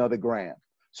gives me another gram.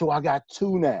 So I got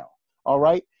 2 now. All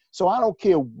right. So I don't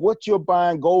care what you're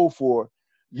buying gold for.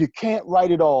 You can't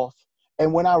write it off.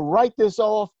 And when I write this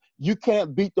off, you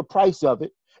can't beat the price of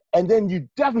it. And then you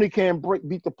definitely can't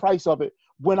beat the price of it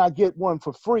when I get one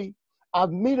for free.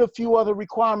 I've met a few other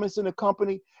requirements in the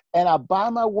company, and I buy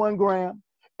my 1 gram.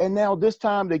 And now this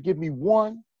time they give me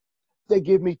 1, they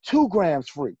give me 2 grams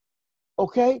free.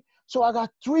 Okay. So I got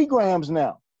 3 grams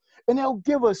now, and they'll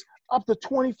give us up to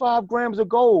 25 grams of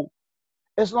gold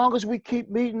as long as we keep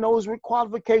meeting those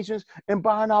qualifications and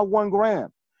buying our 1 gram.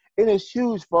 It is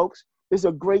huge, folks. It's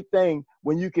a great thing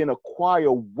when you can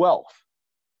acquire wealth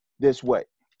this way.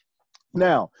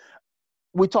 Now,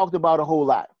 we talked about a whole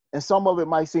lot, and some of it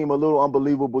might seem a little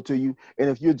unbelievable to you. And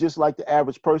if you're just like the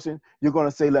average person, you're going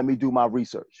to say, let me do my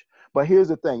research. But here's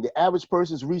the thing. The average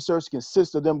person's research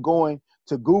consists of them going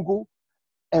to Google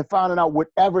and finding out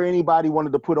whatever anybody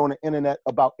wanted to put on the internet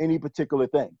about any particular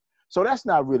thing. So that's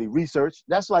not really research.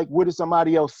 That's like, what did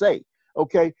somebody else say?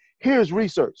 Okay, here's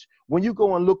research. When you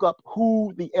go and look up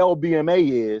who the LBMA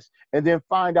is, and then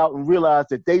find out and realize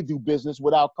that they do business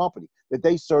with our company, that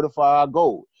they certify our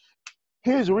gold.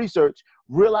 Here's research,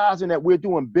 realizing that we're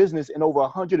doing business in over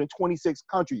 126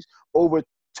 countries, over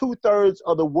 2/3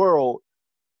 of the world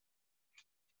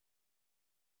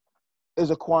is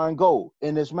acquiring gold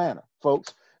in this manner,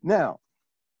 folks. Now,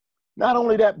 not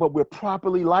only that, but we're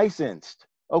properly licensed.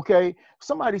 Okay.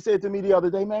 Somebody said to me the other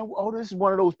day, man, oh, this is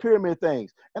one of those pyramid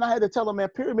things. And I had to tell them, man,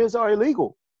 pyramids are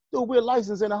illegal. Dude, we're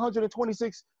licensed in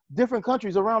 126 different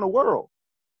countries around the world.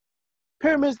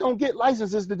 Pyramids don't get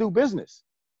licenses to do business.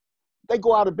 they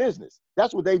go out of business.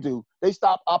 That's what they do. They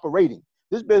stop operating.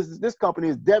 This company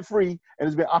is debt free and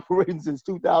has been operating since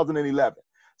 2011.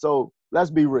 So let's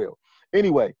be real.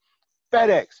 Anyway,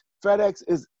 FedEx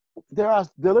is our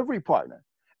delivery partner.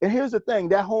 And here's the thing,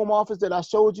 that home office that I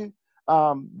showed you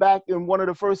back in one of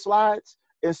the first slides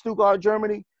in Stuttgart,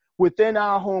 Germany, within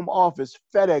our home office,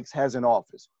 FedEx has an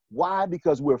office. Why?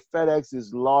 Because we're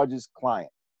FedEx's largest client.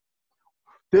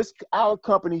 Our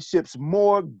company ships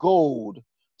more gold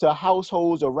to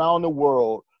households around the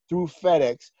world through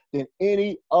FedEx than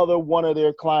any other one of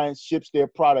their clients ships their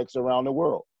products around the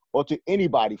world, or to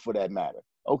anybody for that matter.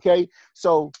 Okay,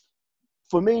 so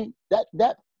for me,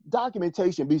 that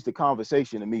documentation beats the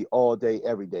conversation to me all day,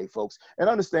 every day, folks. And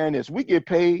understand this: we get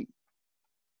paid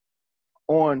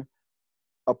on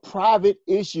a private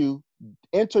issue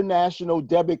international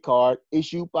debit card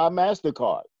issued by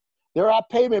MasterCard. They're our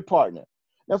payment partner.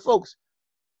 Now, folks,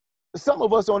 some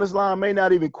of us on this line may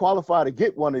not even qualify to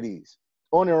get one of these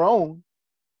on their own.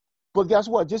 But guess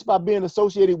what? Just by being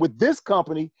associated with this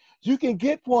company, you can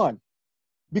get one.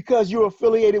 Because you're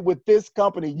affiliated with this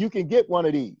company, you can get one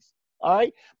of these. All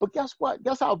right? But guess what?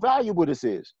 Guess how valuable this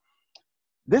is.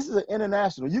 This is an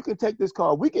international. You can take this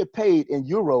card. We get paid in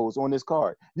euros on this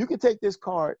card. You can take this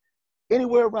card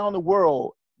anywhere around the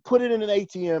world, put it in an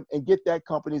ATM, and get that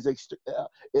company's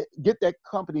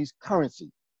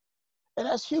currency. And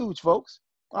that's huge, folks.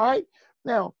 All right.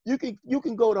 Now you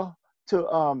can go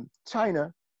to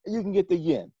China and you can get the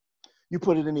yen. You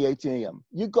put it in the ATM.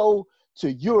 You go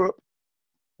to Europe,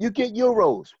 you get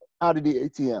euros out of the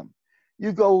ATM.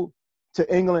 You go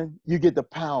to England, you get the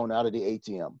pound out of the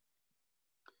ATM.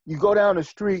 You go down the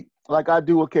street, like I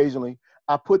do occasionally.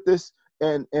 I put this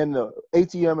in the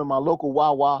ATM in my local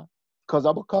Wawa, because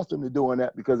I'm accustomed to doing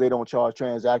that because they don't charge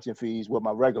transaction fees with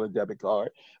my regular debit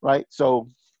card, right? So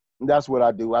that's what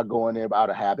I do. I go in there out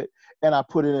of habit, and I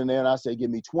put it in there, and I say, give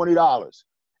me $20.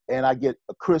 And I get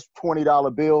a crisp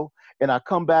 $20 bill, and I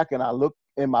come back and I look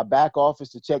in my back office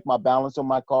to check my balance on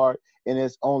my card, and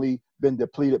it's only been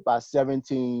depleted by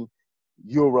 17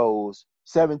 euros,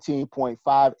 17.58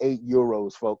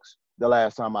 euros, folks, the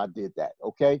last time I did that,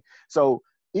 okay? So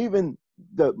even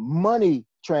the money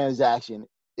transaction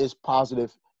is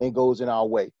positive and goes in our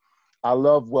way. I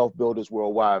love Wealth Builders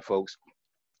Worldwide, folks.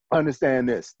 Understand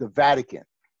this, the Vatican,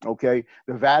 okay?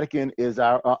 The Vatican is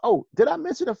our, oh, did I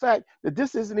mention the fact that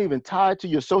this isn't even tied to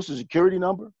your social security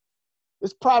number?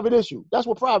 It's private issue. That's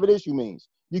what private issue means.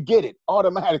 You get it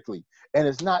automatically, and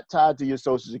it's not tied to your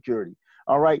social security.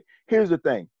 All right, here's the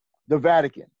thing. The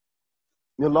Vatican,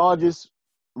 the largest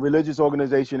religious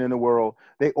organization in the world,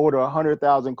 they order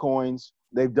 100,000 coins.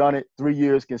 They've done it 3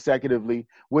 years consecutively.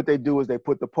 What they do is they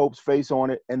put the Pope's face on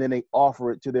it, and then they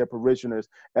offer it to their parishioners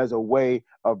as a way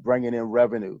of bringing in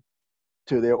revenue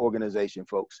to their organization,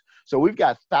 folks. So we've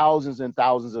got thousands and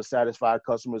thousands of satisfied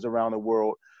customers around the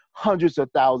world, hundreds of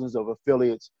thousands of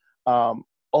affiliates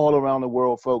all around the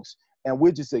world, folks. And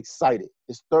we're just excited.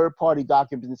 It's third-party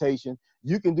documentation.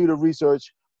 You can do the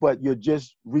research, but you're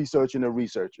just researching the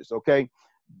researchers, okay?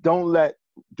 Don't let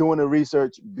doing the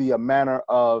research be a manner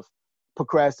of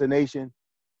procrastination.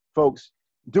 Folks,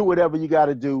 do whatever you got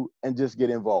to do and just get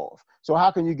involved. So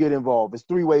how can you get involved? There's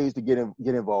 3 ways to get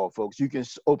involved, folks. You can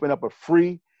open up a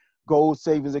free gold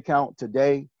savings account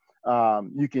today.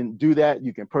 You can do that.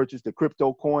 You can purchase the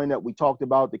crypto coin that we talked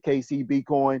about, the KCB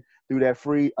coin, through that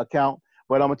free account.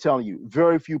 But I'm telling you,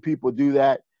 very few people do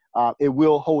that. It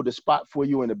will hold a spot for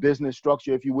you in the business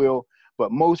structure, if you will.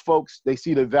 But most folks, they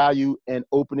see the value in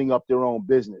opening up their own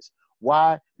business.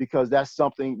 Why? Because that's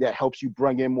something that helps you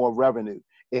bring in more revenue.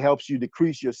 It helps you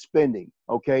decrease your spending,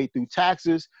 okay? Through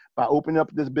taxes, by opening up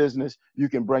this business, you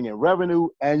can bring in revenue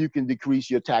and you can decrease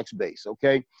your tax base,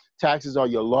 okay? Taxes are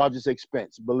your largest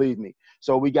expense, believe me.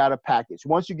 So we got a package.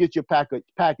 Once you get your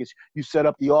package, you set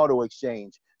up the auto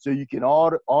exchange so you can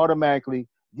automatically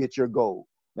get your gold.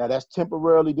 Now, that's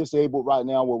temporarily disabled right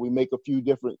now where we make a few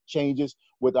different changes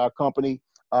with our company,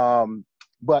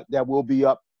 but that will be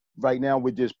up. Right now,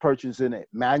 we're just purchasing it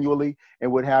manually and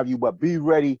what have you, but be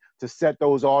ready to set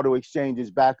those auto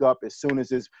exchanges back up as soon as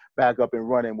it's back up and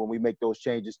running when we make those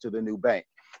changes to the new bank.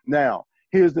 Now,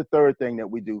 here's the third thing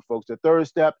that we do, folks. The third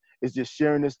step is just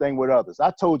sharing this thing with others.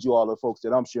 I told you all the folks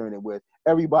that I'm sharing it with.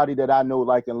 Everybody that I know,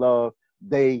 like, and love,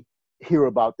 they hear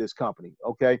about this company,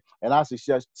 okay? And I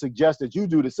suggest that you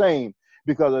do the same,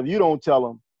 because if you don't tell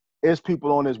them, there's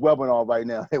people on this webinar right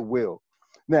now that will.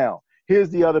 Now, here's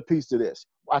the other piece to this.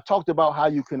 I talked about how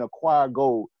you can acquire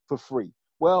gold for free.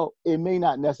 Well, it may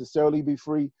not necessarily be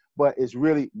free, but it's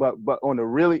really, but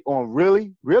really,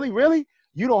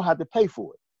 you don't have to pay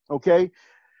for it, okay?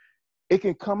 It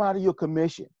can come out of your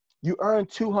commission. You earn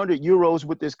 200 euros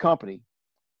with this company,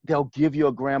 they'll give you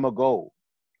a gram of gold.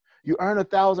 You earn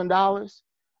 $1,000,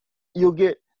 you'll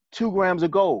get 2 grams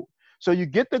of gold. So you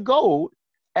get the gold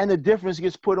and the difference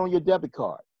gets put on your debit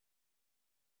card.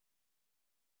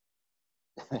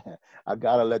 I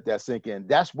gotta let that sink in.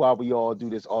 That's why we all do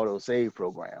this auto save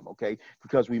program, okay?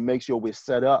 Because we make sure we're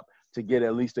set up to get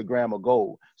at least a gram of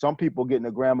gold. Some people getting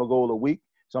a gram of gold a week.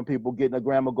 Some people getting a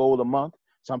gram of gold a month.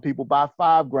 Some people buy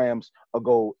 5 grams of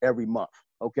gold every month,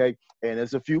 okay? And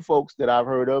there's a few folks that I've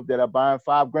heard of that are buying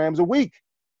 5 grams a week.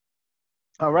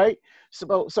 All right.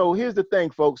 So here's the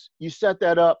thing, folks. You set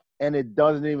that up and it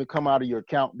doesn't even come out of your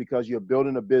account because you're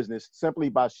building a business simply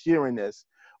by sharing this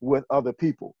with other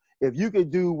people. If you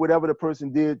could do whatever the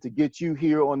person did to get you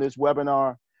here on this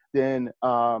webinar, then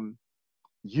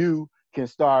you can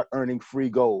start earning free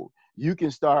gold. You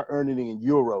can start earning it in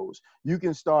euros. You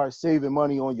can start saving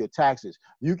money on your taxes.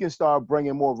 You can start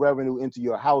bringing more revenue into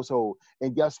your household.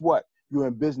 And guess what? You're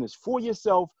in business for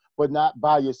yourself, but not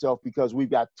by yourself, because we've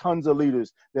got tons of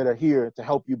leaders that are here to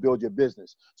help you build your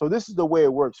business. So this is the way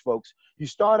it works, folks. You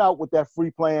start out with that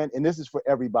free plan, and this is for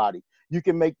everybody. You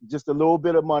can make just a little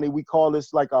bit of money. We call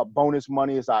this like our bonus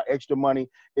money. It's our extra money.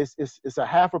 It's a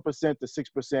 0.5% to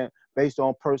 6% based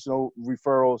on personal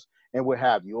referrals and what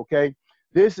have you, okay?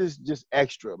 This is just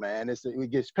extra, man.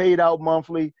 It gets paid out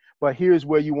monthly, but here's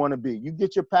where you want to be. You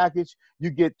get your package, you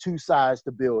get 2 sides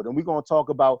to build. And we're going to talk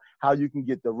about how you can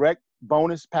get direct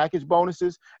bonus, package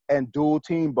bonuses, and dual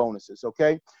team bonuses,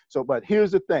 okay? So, but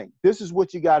here's the thing. This is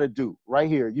what you got to do right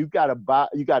here. You got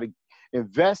to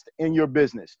invest in your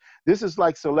business. This is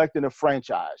like selecting a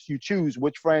franchise. You choose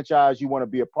which franchise you want to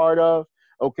be a part of,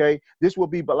 okay? This will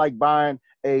be like buying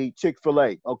a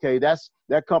Chick-fil-A, okay?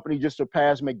 That company just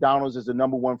surpassed McDonald's as the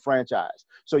 #1 franchise.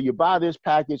 So you buy this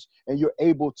package and you're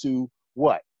able to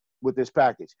what with this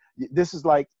package? This is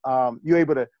like you're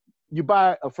able to, you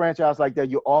buy a franchise like that,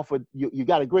 you're offered, you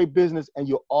got a great business and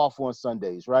you're off on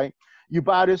Sundays, right? You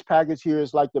buy this package here,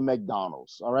 it's like the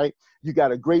McDonald's, all right? You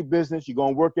got a great business, you're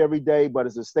gonna work every day, but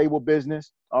it's a stable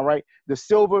business, all right? The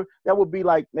silver, that would be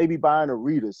like maybe buying a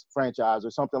Rita's franchise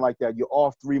or something like that. You're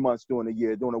off 3 months during the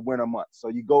year, during the winter months. So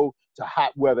you go to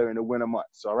hot weather in the winter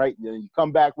months, all right? Then you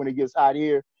come back when it gets hot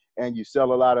here and you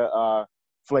sell a lot of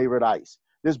flavored ice.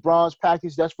 This bronze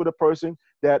package, that's for the person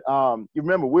that, you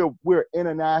remember, we're an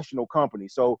international company.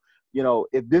 So, you know,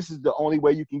 if this is the only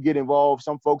way you can get involved,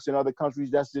 some folks in other countries,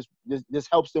 this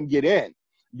helps them get in,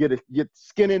 get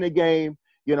skin in the game.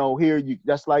 You know, here,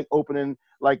 that's like opening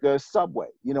like a Subway.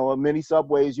 You know, many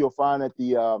Subways, you'll find that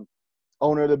the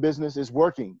owner of the business is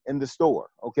working in the store,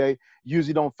 okay?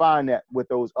 Usually don't find that with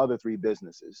those other 3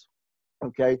 businesses,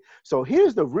 okay? So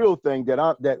here's the real thing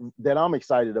that I'm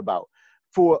excited about.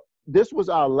 This was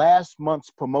our last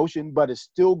month's promotion, but it's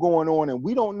still going on, and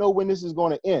we don't know when this is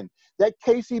going to end. That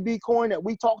KCB coin that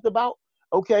we talked about,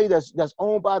 okay, that's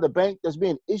owned by the bank, that's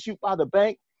being issued by the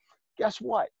bank, guess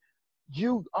what?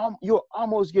 You're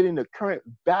almost getting the current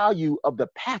value of the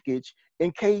package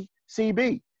in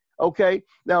KCB, okay?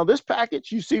 Now, this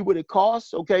package, you see what it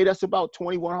costs, okay? That's about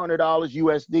 $2,100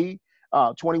 USD.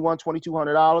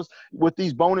 $2,200 with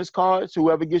these bonus cards.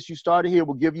 Whoever gets you started here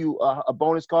will give you a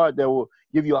bonus card that will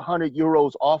give you 100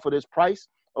 euros off of this price.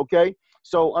 Okay,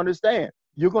 so understand,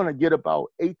 you're going to get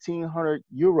about 1,800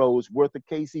 euros worth of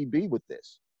KCB with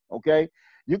this. Okay,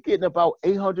 you're getting about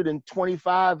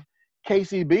 825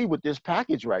 KCB with this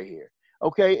package right here.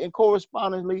 Okay, and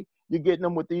correspondingly, you're getting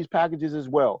them with these packages as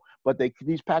well. But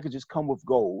these packages come with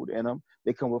gold in them.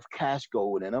 They come with cash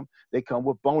gold in them. They come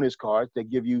with bonus cards that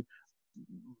give you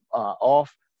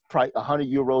off price, 100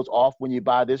 euros off when you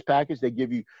buy this package. They give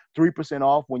you 3%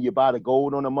 off when you buy the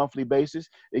gold on a monthly basis.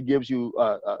 It gives you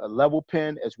a level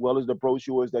pin as well as the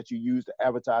brochures that you use to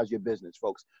advertise your business,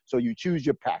 folks. So you choose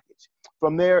your package.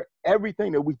 From there,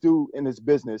 everything that we do in this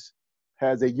business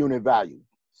has a unit value.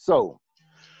 So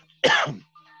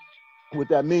what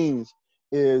that means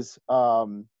is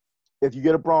if you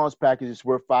get a bronze package, it's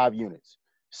worth 5 units.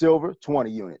 Silver,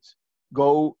 20 units.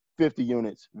 Gold, 50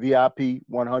 units, VIP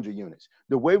 100 units.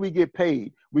 The way we get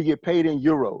paid in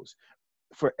euros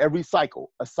for every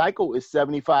cycle. A cycle is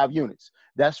 75 units.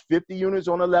 That's 50 units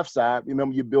on the left side.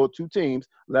 Remember, you build 2 teams,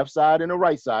 left side and the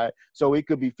right side. So it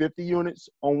could be 50 units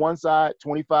on one side,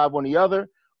 25 on the other,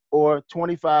 or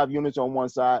 25 units on one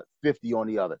side, 50 on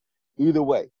the other. Either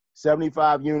way,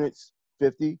 75 units,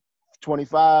 50,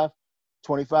 25,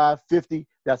 25, 50.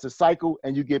 That's a cycle,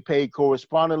 and you get paid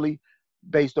correspondingly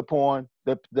based upon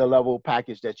the level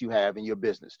package that you have in your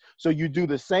business. So you do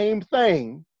the same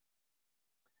thing,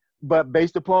 but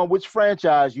based upon which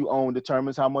franchise you own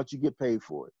determines how much you get paid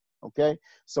for it. Okay?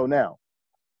 So now,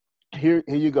 here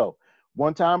you go.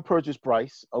 one-time purchase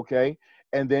price, okay?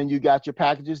 And then you got your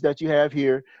packages that you have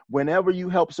here. Whenever you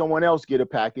help someone else get a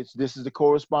package, this is the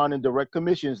corresponding direct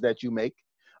commissions that you make,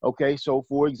 okay? So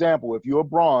for example, if you're a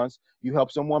bronze, you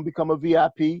help someone become a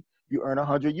VIP, you earn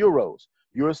 100 euros.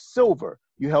 You're a silver,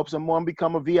 you help someone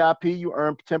become a VIP, you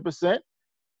earn 10%,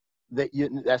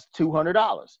 that's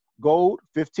 $200. Gold,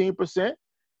 15%,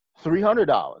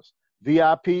 $300.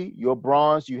 VIP, you're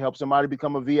bronze, you help somebody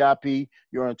become a VIP,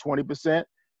 you earn 20%,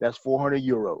 that's 400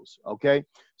 euros, okay?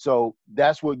 So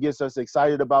that's what gets us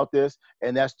excited about this,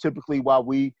 and that's typically why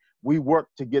we work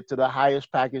to get to the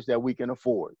highest package that we can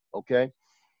afford, okay?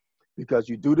 Because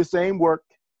you do the same work,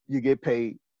 you get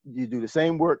paid. You do the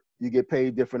same work, you get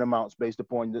paid different amounts based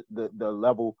upon the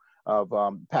level of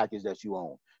package that you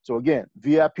own. So again,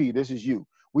 VIP, this is you.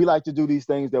 We like to do these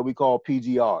things that we call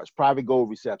PGRs, private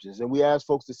gold receptions. And we ask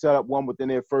folks to set up one within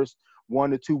their first 1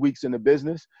 to 2 weeks in the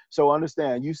business. So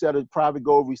understand, you set a private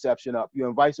gold reception up. You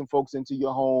invite some folks into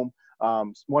your home.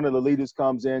 One of the leaders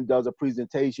comes in, does a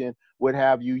presentation, what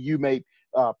have you. You may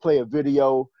play a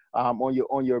video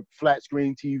on your flat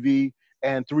screen TV,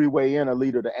 and three-way in a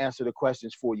leader to answer the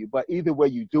questions for you. But either way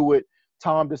you do it,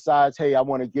 Tom decides, hey, I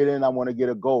want to get in, I want to get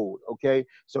a gold, okay?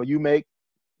 So you make,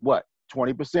 what,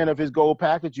 20% of his gold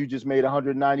package, you just made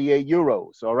 198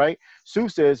 euros, all right? Sue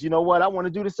says, you know what, I want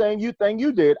to do the same thing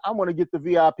you did. I want to get the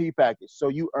VIP package. So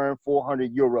you earn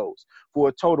 400 euros for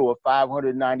a total of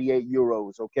 598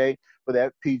 euros, okay, for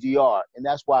that PGR. And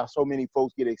that's why so many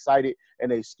folks get excited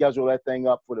and they schedule that thing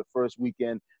up for the first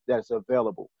weekend that's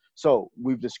available. So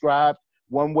we've described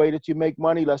one way that you make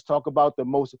money. Let's talk about the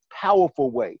most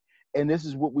powerful way. And this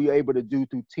is what we're able to do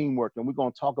through teamwork. And we're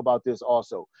going to talk about this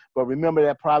also. But remember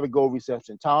that private gold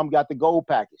reception. Tom got the gold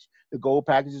package. The gold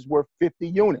package is worth 50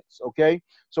 units, okay?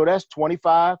 So that's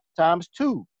 25 times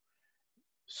 2.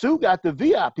 Sue got the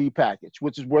VIP package,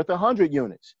 which is worth 100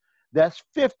 units. That's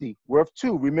 50 worth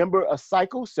 2. Remember a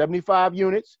cycle, 75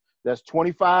 units. That's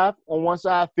 25 on one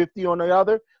side, 50 on the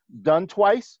other, done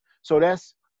twice. So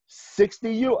that's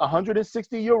 160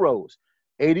 euros.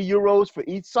 80 euros for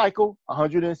each cycle,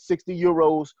 160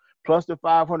 euros plus the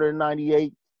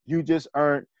 598. You just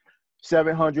earned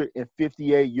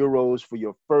 758 euros for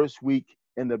your first week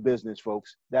in the business,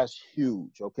 folks. That's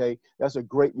huge, okay? That's a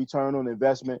great return on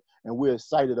investment, and we're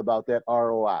excited about that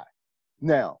ROI.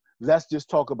 Now, let's just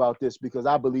talk about this because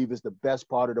I believe it's the best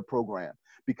part of the program.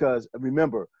 Because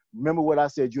remember what I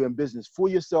said, you're in business for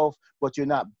yourself, but you're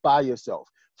not by yourself.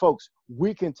 Folks,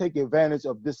 we can take advantage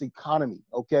of this economy,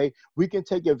 okay? We can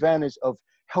take advantage of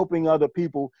helping other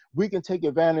people. We can take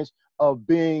advantage of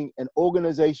being an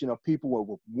organization of people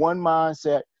with one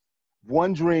mindset,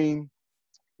 one dream,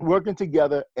 working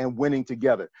together and winning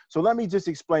together. So let me just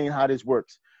explain how this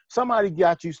works. Somebody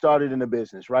got you started in the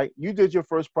business, right? You did your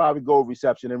first private gold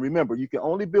reception. And remember, you can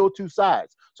only build two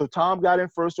sides. So Tom got in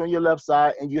first on your left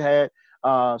side, and you had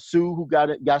Sue who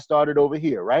got started over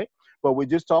here, right? But we're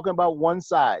just talking about one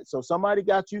side. So somebody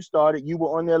got you started. You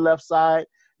were on their left side.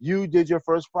 You did your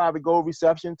first private gold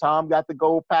reception. Tom got the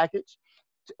gold package.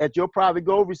 At your private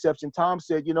gold reception, Tom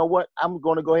said, you know what? I'm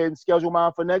going to go ahead and schedule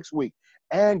mine for next week,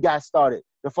 and got started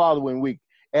the following week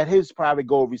at his private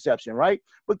gold reception, right?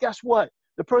 But guess what?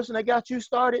 The person that got you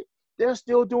started, they're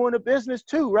still doing the business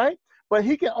too, right? But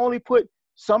he can only put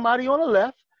somebody on the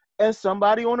left and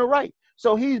somebody on the right.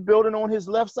 So he's building on his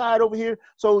left side over here.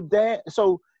 So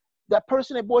that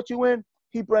person that brought you in,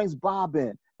 he brings Bob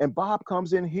in, and Bob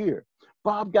comes in here.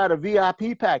 Bob got a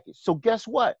VIP package. So guess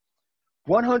what?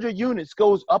 100 units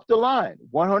goes up the line.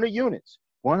 100 units,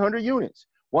 100 units,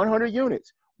 100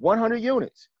 units, 100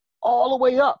 units, all the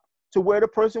way up to where the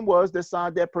person was that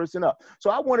signed that person up. So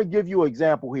I want to give you an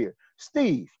example here.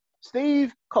 Steve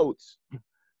Coates,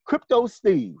 Crypto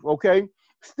Steve, okay?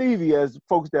 Stevie, as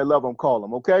folks that love him call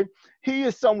him, okay? He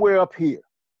is somewhere up here.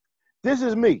 This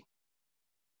is me.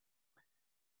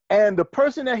 And the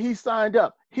person that he signed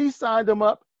him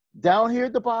up down here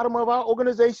at the bottom of our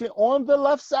organization on the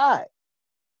left side.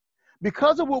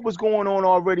 Because of what was going on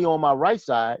already on my right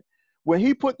side, when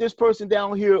he put this person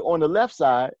down here on the left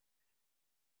side,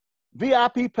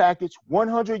 VIP package,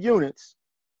 100 units,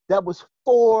 that was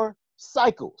 4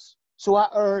 cycles. So I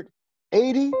earned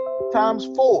 80 times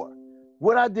 4.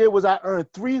 What I did was I earned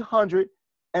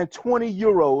 320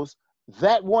 euros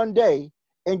that one day.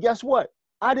 And guess what?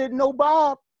 I didn't know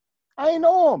Bob. I ain't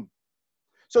know him.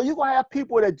 So you're going to have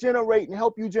people that generate and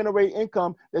help you generate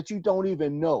income that you don't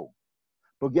even know.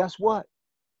 But guess what?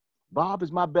 Bob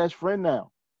is my best friend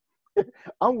now.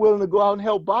 I'm willing to go out and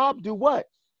help Bob do what?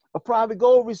 A private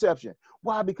gold reception.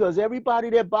 Why? Because everybody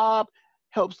that Bob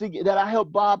that I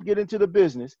helped Bob get into the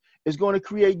business is going to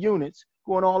create units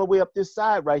going all the way up this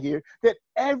side right here that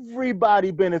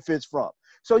everybody benefits from.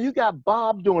 So you got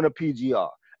Bob doing a PGR,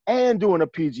 Ann doing a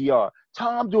PGR,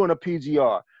 Tom doing a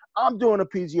PGR, I'm doing a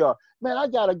PGR. Man, I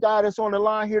got a guy that's on the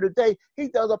line here today. He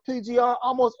does a PGR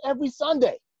almost every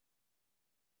Sunday.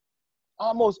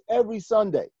 Almost every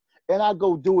Sunday. And I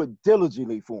go do it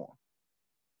diligently for him.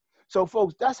 So,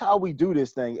 folks, that's how we do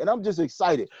this thing. And I'm just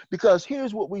excited because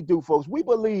here's what we do, folks. We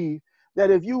believe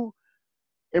that if you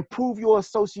improve your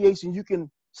association, you can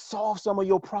solve some of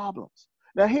your problems.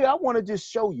 Now, here, I want to just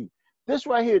show you. This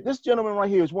right here, this gentleman right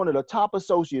here is one of the top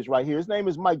associates right here. His name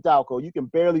is Mike Dalco. You can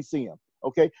barely see him,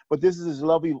 okay? But this is his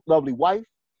lovely, lovely wife.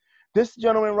 This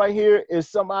gentleman right here is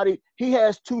somebody, he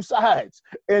has two sides.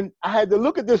 And I had to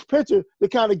look at this picture to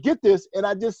kind of get this, and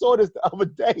I just saw this the other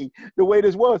day, the way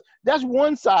this was. That's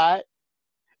one side,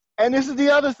 and this is the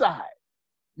other side.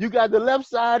 You got the left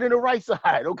side and the right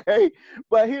side, okay?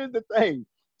 But here's the thing.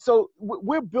 So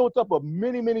we're built up of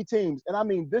many, many teams. And I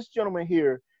mean, this gentleman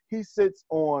here, he sits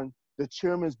on the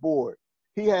chairman's board.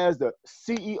 He has the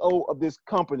CEO of this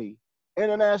company,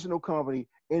 international company,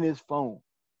 in his phone.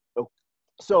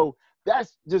 So that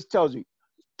just tells you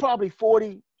probably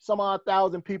 40 some odd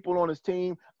thousand people on his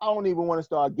team. I don't even want to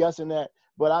start guessing that,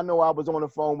 but I know I was on the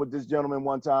phone with this gentleman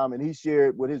one time and he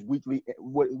shared what his weekly,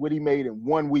 what he made in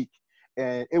 1 week.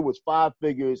 And it was 5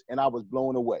 figures and I was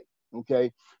blown away.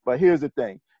 Okay. But here's the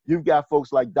thing. You've got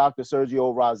folks like Dr.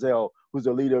 Sergio Rozelle, who's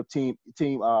the leader of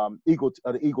the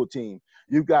Eagle team.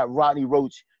 You've got Rodney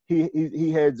Roach.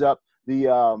 He heads up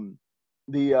the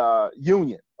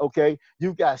union. Okay.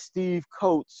 You've got Steve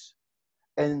Coates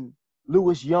and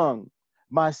Lewis Young,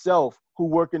 myself, who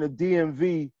work in the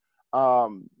DMV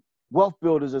Wealth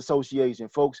Builders Association,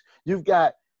 folks. You've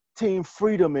got Team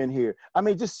Freedom in here. I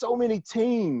mean, just so many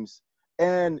teams.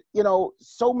 And, you know,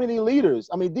 so many leaders.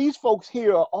 I mean, these folks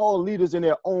here are all leaders in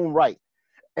their own right.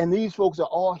 And these folks are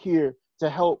all here to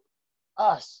help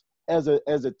us as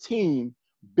a team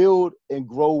build and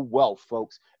grow wealth,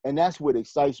 folks. And that's what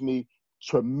excites me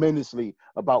tremendously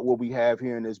about what we have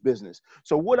here in this business.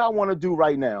 So what I want to do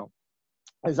right now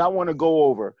is I want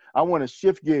to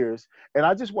shift gears. And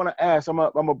I just want to ask, I'm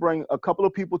going to bring a couple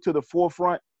of people to the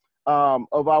forefront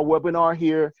of our webinar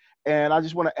here. And I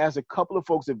just want to ask a couple of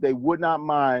folks if they would not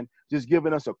mind just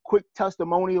giving us a quick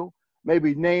testimonial,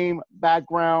 maybe name,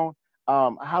 background,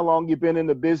 how long you've been in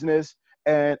the business,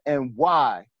 and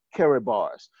why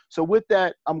Karatbars. So with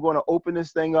that, I'm going to open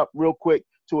this thing up real quick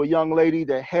to a young lady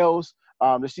that hails,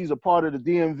 that she's a part of the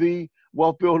DMV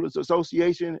Wealth Builders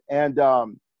Association, and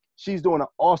she's doing an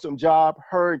awesome job.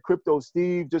 Her and Crypto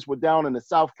Steve just were down in the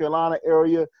South Carolina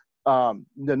area, the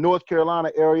North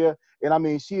Carolina area. And I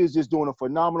mean, she is just doing a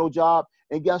phenomenal job.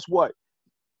 And guess what?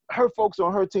 Her folks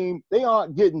on her team, they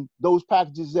aren't getting those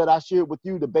packages that I shared with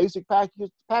you, the basic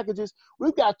packages.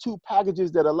 We've got 2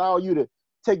 packages that allow you to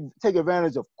take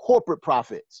advantage of corporate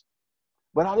profits.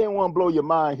 But I didn't want to blow your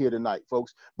mind here tonight,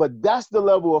 folks. But that's the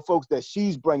level of folks that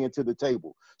she's bringing to the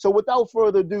table. So without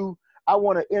further ado, I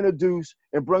want to introduce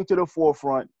and bring to the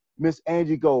forefront Miss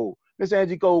Angie Gold. Miss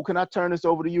Angie Gold, can I turn this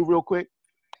over to you real quick?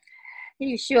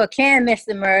 You sure can,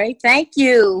 Mr. Murray. Thank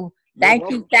you. Thank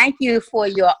you for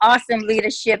your awesome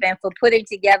leadership and for putting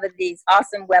together these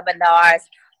awesome webinars.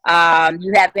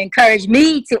 You have encouraged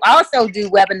me to also do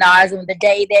webinars on the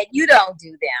day that you don't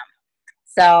do them.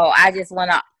 So I just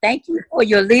want to thank you for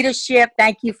your leadership.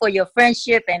 Thank you for your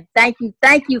friendship. And thank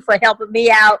you for helping me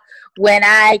out when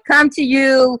I come to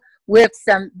you with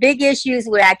some big issues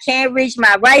where I can't reach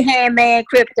my right-hand man,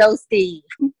 Crypto Steve.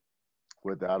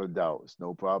 Without a doubt. It's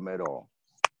no problem at all.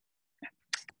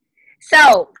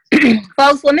 So,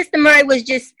 folks, what Mr. Murray was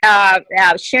just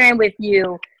sharing with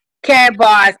you,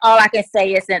 Karatbars, all I can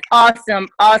say is an awesome,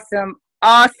 awesome,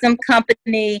 awesome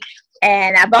company.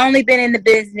 And I've only been in the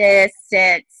business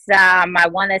since, I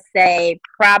want to say,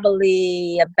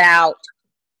 probably about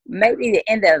maybe the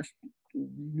end of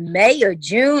May or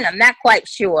June. I'm not quite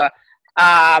sure.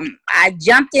 I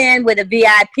jumped in with a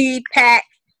VIP pack.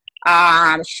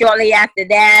 Shortly after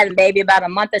that, maybe about a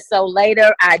month or so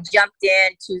later, I jumped in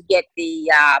to get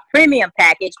the premium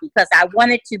package because I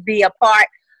wanted to be a part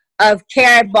of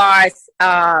Karatbars,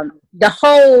 the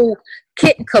whole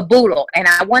kit and caboodle. And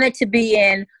I wanted to be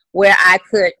in where I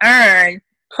could earn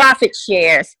profit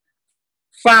shares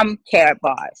from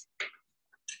Karatbars.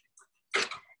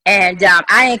 And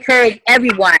I encourage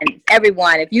everyone,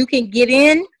 if you can get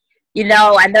in, you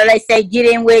know, I know they say get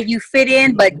in where you fit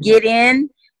in, but get in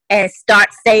and start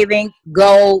saving.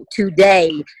 Go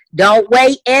today. Don't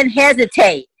wait and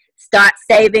hesitate. Start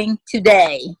saving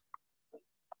today.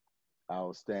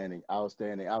 Outstanding,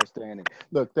 outstanding, outstanding.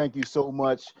 Look, thank you so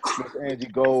much, Miss Angie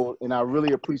Gold, and I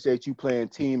really appreciate you playing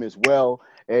team as well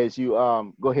as you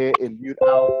go ahead and mute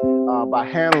out by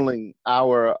handling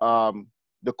our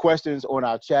the questions on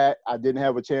our chat. I didn't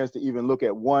have a chance to even look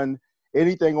at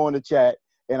anything on the chat,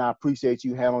 and I appreciate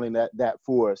you handling that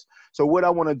for us. So what I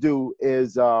want to do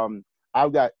is I'm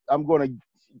going to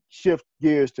shift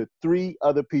gears to three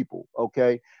other people.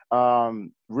 Okay,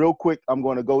 real quick, I'm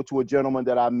going to go to a gentleman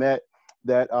that I met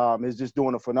that is just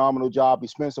doing a phenomenal job. He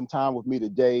spent some time with me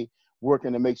today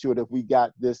working to make sure that we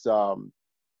got this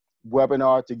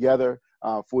webinar together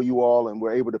for you all, and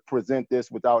we're able to present this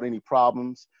without any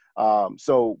problems.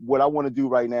 So what I want to do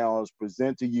right now is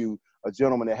present to you a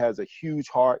gentleman that has a huge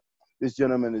heart. This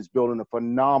gentleman is building a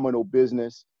phenomenal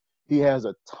business. He has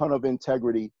a ton of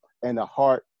integrity and a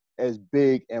heart as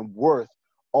big and worth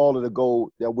all of the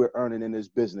gold that we're earning in this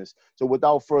business. So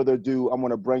without further ado, I'm going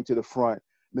to bring to the front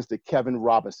Mr. Kevin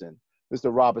Robinson.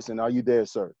 Mr. Robinson, are you there,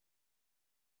 sir?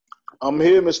 I'm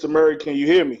here, Mr. Murray. Can you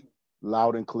hear me?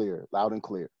 Loud and clear, loud and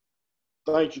clear.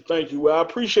 Thank you, thank you. Well, I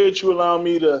appreciate you allowing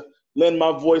me to lend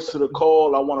my voice to the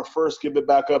call. I want to first give it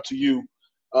back up to you.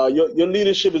 Your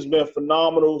leadership has been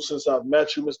phenomenal since I've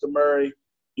met you, Mr. Murray.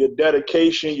 Your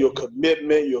dedication, your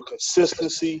commitment, your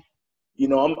consistency. You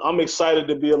know, I'm excited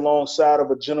to be alongside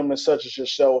of a gentleman such as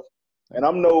yourself. And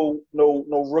I'm no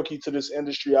rookie to this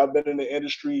industry. I've been in the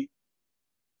industry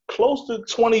close to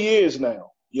 20 years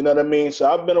now. You know what I mean?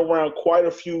 So I've been around quite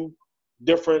a few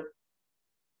different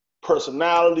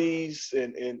personalities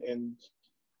and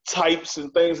types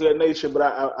and things of that nature. But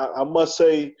I must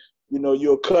say, you know,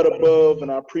 you're a cut above, and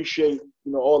I appreciate,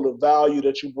 you know, all the value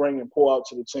that you bring and pour out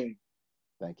to the team.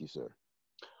 Thank you, sir.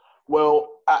 Well,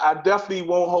 I definitely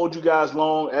won't hold you guys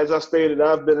long. As I stated,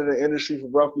 I've been in the industry for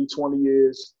roughly 20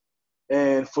 years.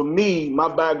 And for me,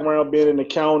 my background being in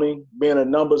accounting, being a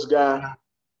numbers guy,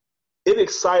 it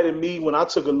excited me when I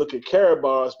took a look at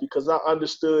Karatbars, because I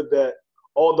understood that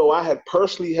although I had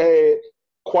personally had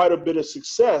quite a bit of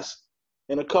success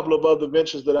in a couple of other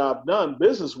ventures that I've done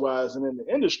business-wise and in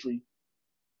the industry,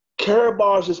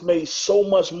 Karatbars just made so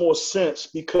much more sense,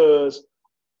 because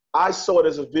I saw it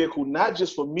as a vehicle not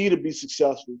just for me to be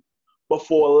successful, but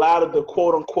for a lot of the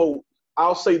quote-unquote,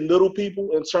 I'll say little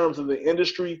people in terms of the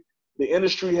industry. The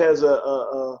industry has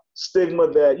a stigma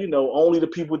that, you know, only the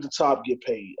people at the top get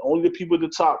paid. Only the people at the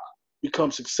top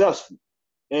become successful.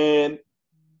 And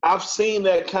I've seen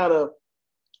that kind of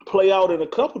play out in a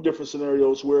couple different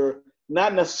scenarios where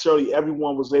not necessarily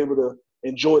everyone was able to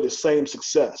enjoy the same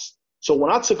success. So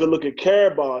when I took a look at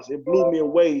Karatbars, it blew me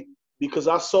away, because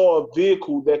I saw a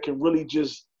vehicle that can really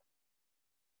just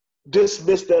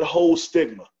dismiss that whole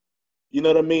stigma. You know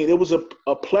what I mean? It was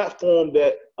a platform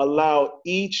that allowed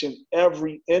each and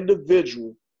every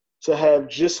individual to have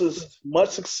just as much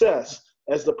success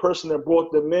as the person that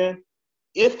brought them in,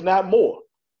 if not more.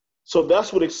 So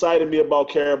that's what excited me about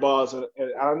Karatbars.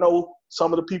 And I know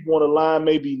some of the people on the line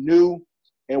may be new,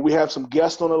 and we have some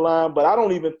guests on the line, but I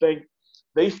don't even think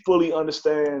they fully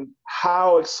understand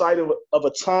how exciting of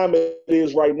a time it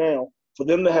is right now for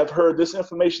them to have heard this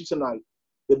information tonight,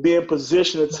 to be in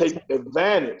position to take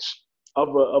advantage of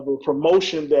a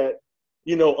promotion that,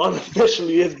 you know,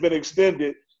 unofficially has been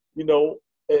extended, you know,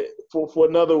 for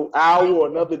another hour or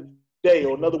another day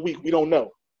or another week. We don't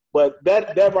know. But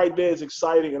that right there is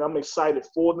exciting, and I'm excited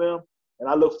for them. And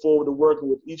I look forward to working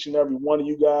with each and every one of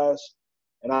you guys.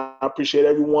 And I appreciate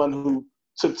everyone who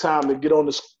took time to get on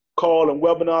this call and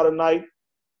webinar tonight.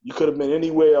 You could have been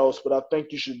anywhere else, but I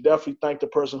think you should definitely thank the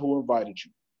person who invited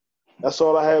you. That's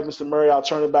all I have, Mr. Murray. I'll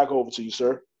turn it back over to you,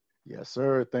 sir. Yes,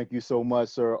 sir. Thank you so much,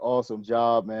 sir. Awesome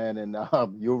job, man. And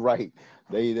you're right.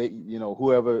 They, you know,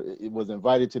 whoever was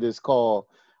invited to this call,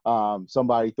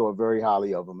 somebody thought very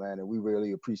highly of them, man. And we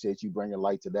really appreciate you bringing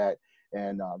light to that.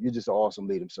 And you're just an awesome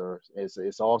leader, sir.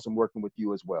 It's awesome working with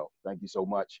you as well. Thank you so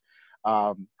much.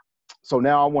 So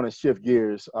now I want to shift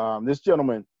gears. This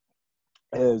gentleman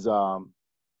is a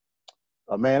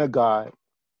man of God.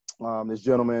 This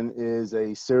gentleman is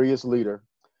a serious leader.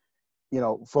 You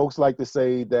know, folks like to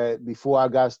say that before I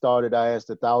got started, I asked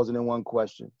 1,001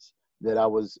 questions, that I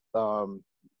was,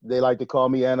 they like to call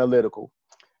me analytical.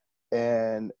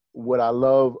 And what I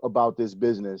love about this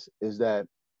business is that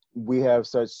we have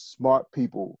such smart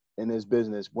people in this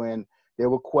business. When there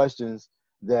were questions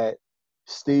that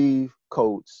Steve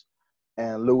Coates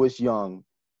and Lewis Young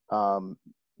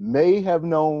may have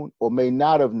known or may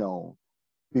not have known,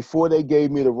 before they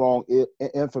gave me the wrong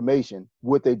information,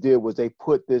 what they did was they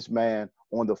put this man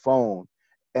on the phone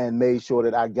and made sure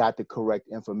that I got the correct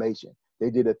information. They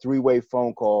did a three-way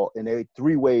phone call, and they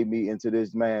three-wayed me into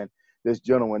this man, this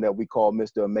gentleman that we call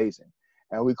Mr. Amazing.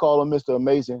 And we call him Mr.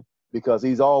 Amazing because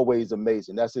he's always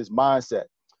amazing. That's his mindset.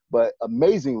 But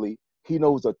amazingly, he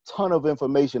knows a ton of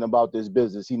information about this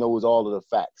business. He knows all of the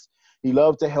facts. He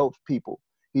loves to help people.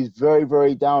 He's very,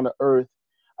 very down to earth.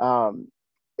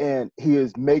 And he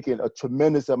is making a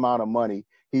tremendous amount of money.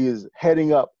 He is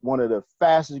heading up one of the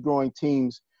fastest growing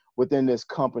teams within this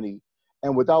company.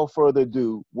 And without further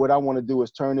ado, what I want to do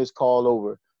is turn this call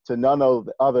over to none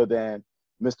other than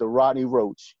Mr. Rodney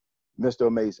Roach, Mr.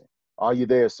 Amazing. Are you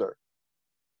there, sir?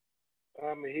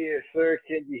 I'm here, sir.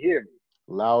 Can you hear me?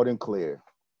 Loud and clear.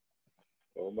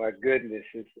 Oh, my goodness.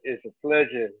 It's a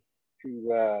pleasure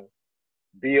to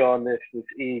be on this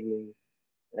evening.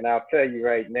 And I'll tell you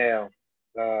right now,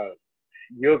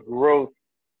 your growth,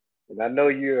 and I know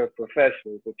you're a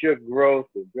professional, but your growth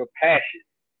and your passion,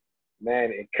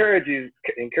 man, encourages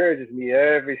me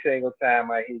every single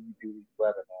time I hear you do these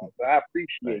webinars. So I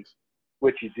appreciate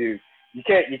what you do. You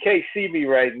can't see me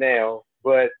right now,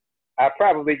 but I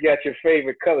probably got your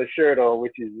favorite color shirt on,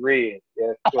 which is red.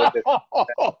 Yes, what you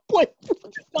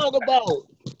talking about?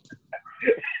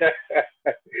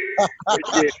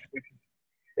 Yeah.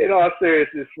 In all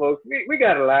seriousness, folks, we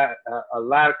got a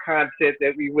lot of content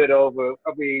that we went over.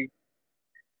 I mean,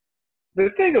 the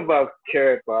thing about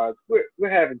Karatbars, we're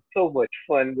having so much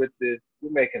fun with this.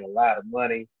 We're making a lot of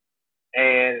money.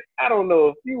 And I don't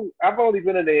know if I've only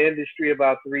been in the industry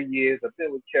about 3 years. I've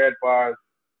been with Karatbars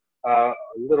a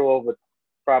little over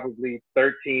probably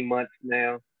 13 months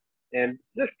now. And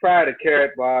just prior to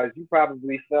Karatbars, you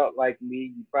probably felt like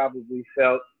me. You probably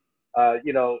felt,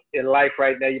 in life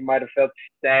right now, you might have felt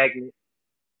stagnant,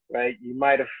 right? You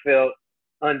might have felt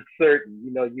uncertain.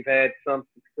 You know, you've had some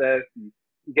success.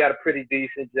 You got a pretty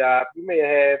decent job. You may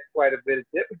have had quite a bit of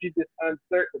debt, but you're just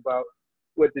uncertain about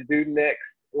what to do next.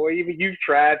 Or even you've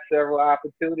tried several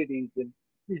opportunities and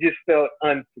you just felt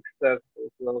unsuccessful.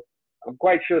 So I'm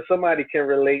quite sure somebody can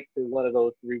relate to one of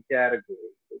those three categories.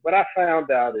 What I found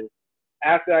out is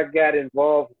after I got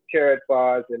involved with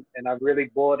Karatbars and I really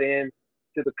bought in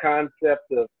to the concept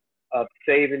of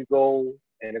saving gold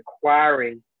and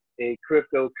acquiring a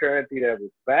cryptocurrency that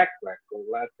was backed by gold,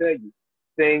 I tell you,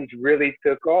 things really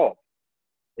took off.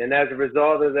 And as a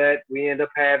result of that, we end up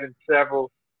having several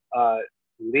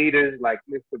leaders like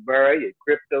Mr. Murray and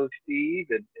Crypto Steve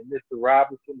and Mr.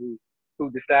 Robinson who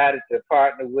decided to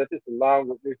partner with us along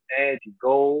with Ms. Angie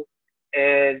Gold.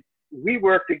 And we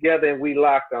worked together and we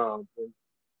locked arms.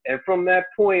 And from that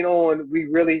point on, we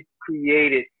really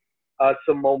created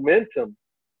some momentum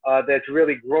that's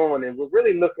really growing. And we're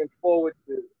really looking forward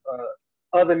to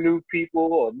other new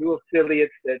people or new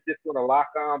affiliates that just want to lock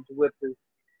arms with us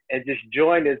and just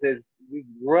join us as we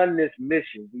run this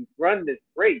mission. We run this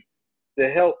race to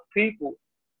help people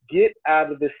get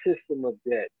out of the system of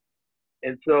debt.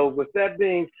 And so with that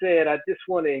being said, I just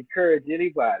want to encourage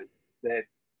anybody that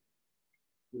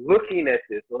looking at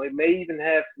this, or they may even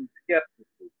have some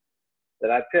skepticism,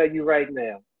 that I tell you right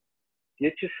now,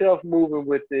 get yourself moving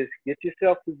with this, get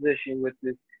yourself positioned with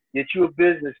this, get you a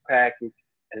business package,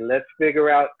 and let's figure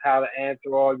out how to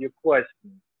answer all your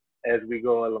questions as we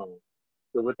go along.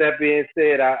 So with that being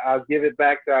said, I'll give it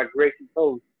back to our gracious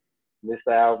host,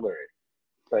 Mr. Al Murray.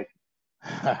 Thank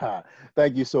you.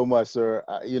 Thank you so much, sir.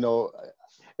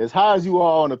 As high as you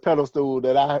are on the pedestal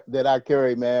that I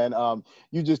carry, man,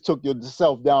 you just took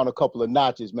yourself down a couple of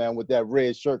notches, man, with that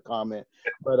red shirt comment.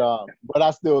 But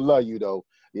I still love you, though.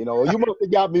 You must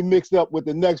have got me mixed up with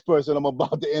the next person I'm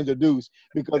about to introduce,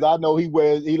 because I know he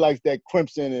likes that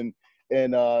crimson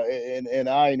and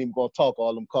I ain't even gonna talk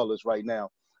all them colors right now.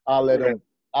 I'll let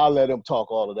him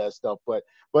talk all of that stuff.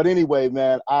 But anyway,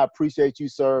 man, I appreciate you,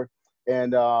 sir.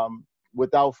 And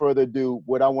without further ado,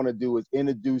 what I want to do is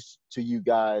introduce to you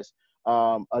guys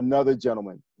another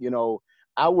gentleman.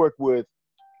 I work with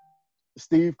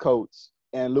Steve Coates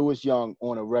and Lewis Young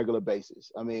on a regular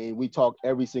basis. I mean, we talk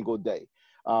every single day.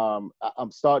 I'm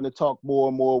starting to talk more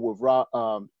and more with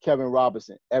Kevin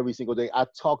Robinson every single day. I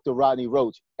talk to Rodney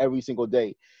Roach every single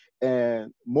day.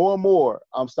 And more,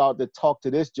 I'm starting to talk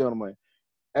to this gentleman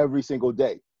every single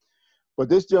day. But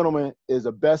this gentleman is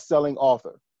a best-selling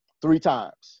author 3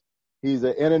 times. He's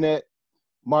an internet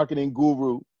marketing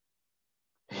guru.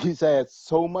 He's had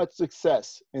so much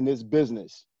success in this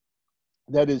business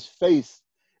that his face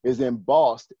is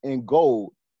embossed in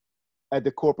gold at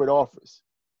the corporate office.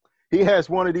 He has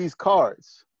one of these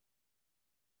cards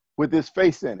with his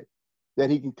face in it that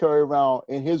he can carry around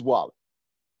in his wallet.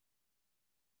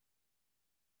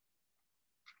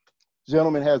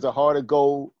 Gentleman has a heart of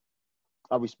gold.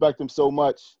 I respect him so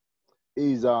much.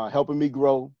 He's helping me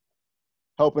grow,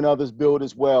 helping others build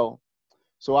as well.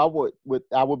 So I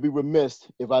would be remiss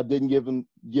if I didn't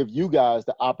give you guys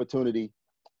the opportunity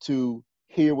to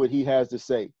hear what he has to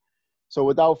say. So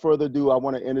without further ado, I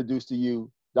want to introduce to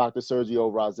you Dr.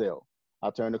 Sergio Rozelle.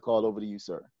 I'll turn the call over to you,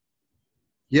 sir.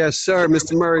 Yes, sir,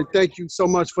 Mr. Murray. Thank you so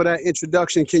much for that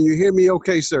introduction. Can you hear me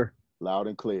okay, sir? Loud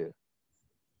and clear.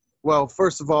 Well,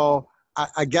 first of all,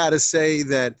 I got to say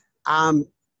that I'm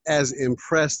as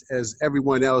impressed as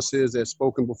everyone else is that's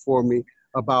spoken before me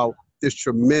about this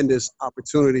tremendous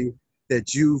opportunity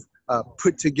that you've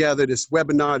put together, this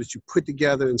webinar that you put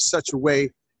together in such a way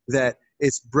that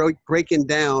it's breaking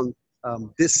down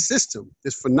this system,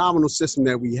 this phenomenal system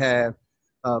that we have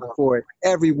for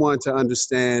everyone to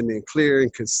understand in clear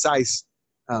and concise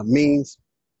means.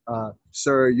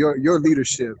 Sir, your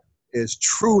leadership is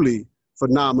truly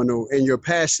phenomenal, and your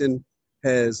passion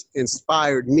has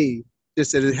inspired me,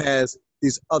 just as it has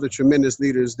these other tremendous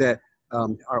leaders that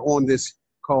are on this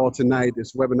call tonight,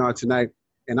 this webinar tonight.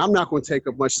 And I'm not going to take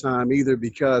up much time either,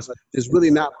 because there's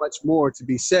really not much more to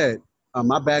be said.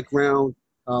 My background,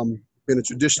 been a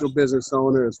traditional business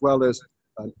owner, as well as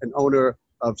an owner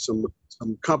of some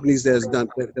companies that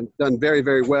have done very,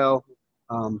 very well,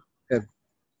 have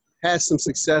had some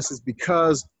successes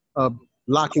because of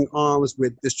locking arms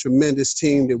with this tremendous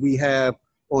team that we have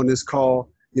on this call.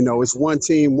 You know, it's one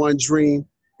team, one dream,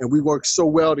 and we work so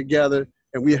well together,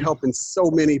 and we're helping so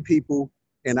many people.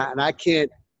 And I can't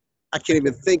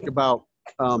even think about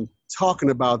talking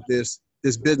about this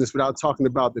business without talking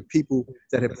about the people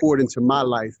that have poured into my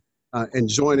life and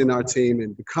joining our team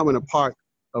and becoming a part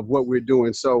of what we're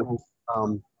doing. So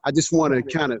I just want to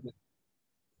kind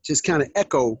of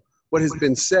echo what has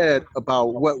been said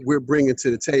about what we're bringing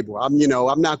to the table. I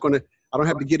don't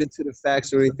have to get into the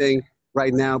facts or anything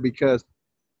right now, because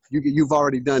you've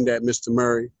already done that, Mr.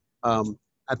 Murray.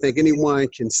 I think anyone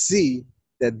can see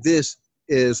that this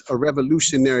is a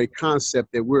revolutionary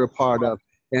concept that we're a part of,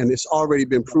 and it's already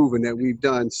been proven that we've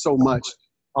done so much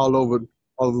all over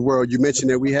the world. You mentioned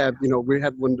that we have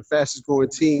one of the fastest growing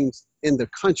teams in the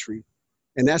country,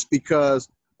 and that's because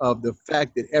of the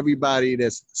fact that everybody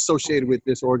that's associated with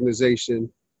this organization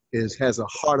has a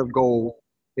heart of gold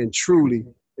and truly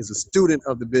is a student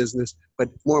of the business, but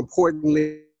more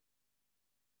importantly,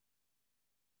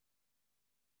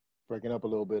 Breaking up a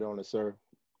little bit on it, sir.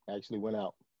 Actually went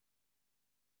out.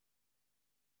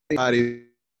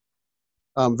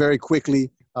 Very quickly,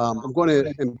 I'm going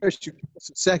to embarrass you for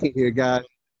a second here, guys,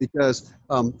 because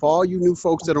for all you new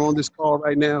folks that are on this call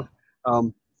right now,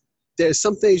 there's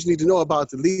some things you need to know about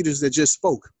the leaders that just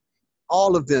spoke.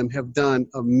 All of them have done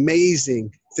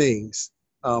amazing things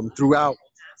throughout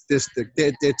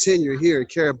their tenure here at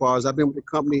Karatbars. I've been with the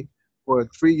company for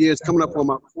 3 years, coming up on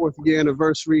my 4th year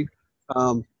anniversary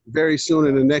very soon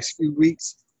in the next few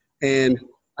weeks. And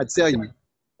I tell you,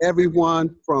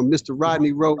 everyone from Mr.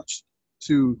 Rodney Roach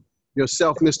to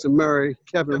yourself, Mr. Murray,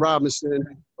 Kevin Robinson,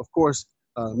 of course,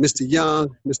 Mr. Young,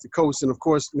 Mr. Coates, and of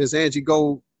course, Ms. Angie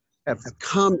Gold, have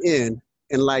come in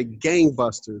and like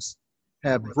gangbusters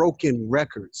have broken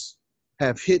records,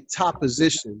 have hit top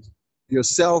positions.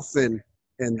 Yourself and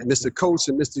Mr. Coates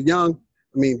and Mr. Young,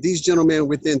 I mean, these gentlemen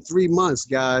within 3 months,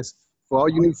 guys, for all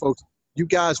you new folks, you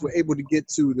guys were able to get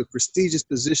to the prestigious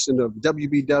position of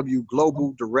WBW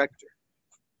Global Director.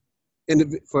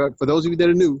 And for those of you that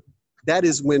are new, that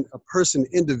is when a person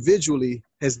individually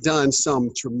has done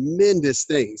some tremendous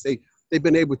things. They've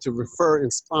been able to refer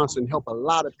and sponsor and help a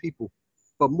lot of people.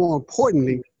 But more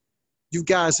importantly, you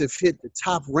guys have hit the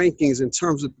top rankings in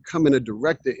terms of becoming a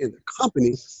director in the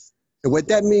company. And what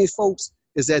that means, folks,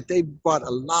 is that they brought a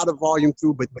lot of volume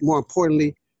through, but more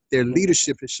importantly, their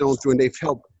leadership has shown through, and they've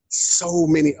helped so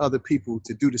many other people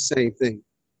to do the same thing.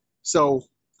 So,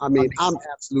 I mean, I'm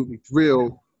absolutely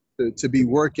thrilled to be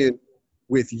working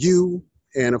with you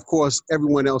and, of course,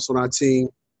 everyone else on our team.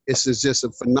 This is just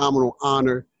a phenomenal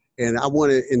honor. And I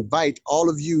want to invite all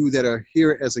of you that are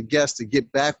here as a guest to get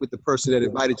back with the person that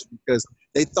invited you, because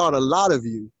they thought a lot of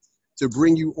you to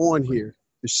bring you on here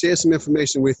to share some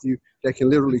information with you that can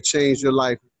literally change your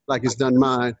life like it's done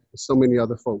mine and so many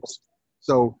other folks.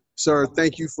 So, sir,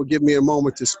 thank you for giving me a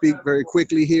moment to speak very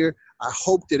quickly here. I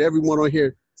hope that everyone on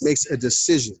here makes a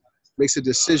decision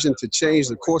to change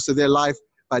the course of their life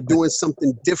by doing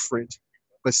something different,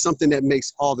 but something that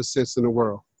makes all the sense in the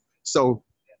world. So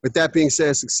with that being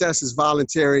said, success is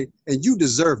voluntary, and you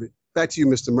deserve it. Back to you,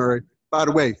 Mr. Murray. By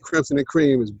the way, Crimson and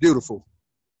Cream is beautiful.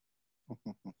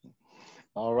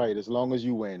 All right, as long as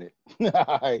you win it.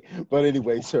 All right. But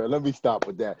anyway, sir, let me stop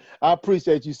with that. I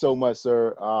appreciate you so much,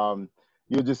 sir.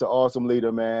 You're just an awesome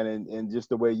leader, man, and just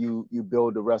the way you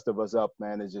build the rest of us up,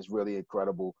 man, is just really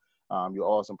incredible. You're an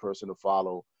awesome person to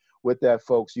follow. With that,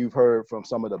 folks, you've heard from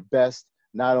some of the best,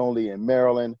 not only in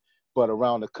Maryland, but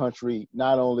around the country,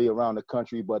 not only around the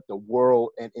country, but the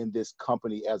world and in this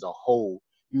company as a whole.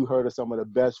 You heard of some of the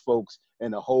best folks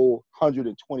in the whole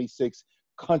 126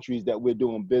 countries that we're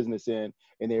doing business in,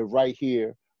 and they're right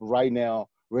here, right now,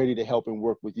 ready to help and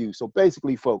work with you. So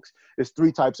basically, folks, there's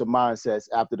three types of mindsets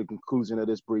after the conclusion of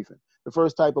this briefing. The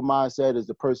first type of mindset is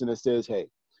the person that says, hey,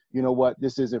 you know what,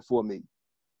 this isn't for me,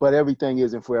 but everything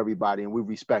isn't for everybody, and we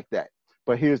respect that.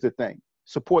 But here's the thing.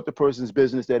 Support the person's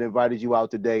business that invited you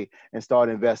out today and start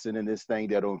investing in this thing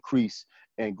that'll increase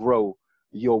and grow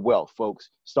your wealth, folks.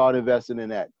 Start investing in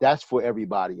that. That's for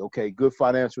everybody, okay? Good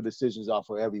financial decisions are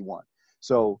for everyone.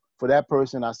 So for that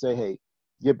person, I say, hey,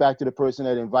 get back to the person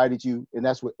that invited you, and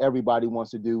that's what everybody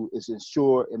wants to do, is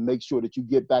ensure and make sure that you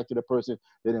get back to the person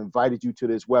that invited you to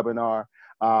this webinar.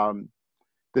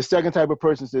 The second type of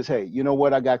person says, hey, you know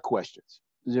what? I got questions.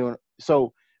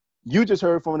 So you just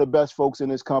heard from the best folks in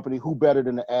this company. Who better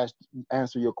than to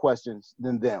answer your questions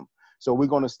than them? So we're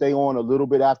going to stay on a little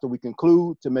bit after we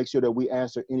conclude to make sure that we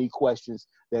answer any questions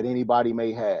that anybody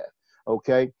may have.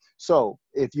 Okay. So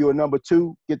if you're number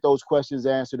two, get those questions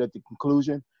answered at the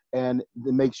conclusion, and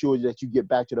make sure that you get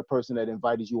back to the person that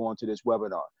invited you onto this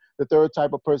webinar. The third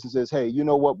type of person says, hey, you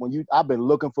know what, I've been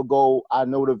looking for gold. I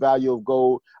know the value of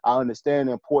gold. I understand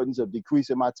the importance of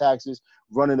decreasing my taxes,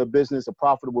 running a business, a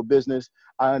profitable business.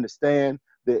 I understand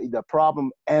the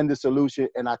problem and the solution,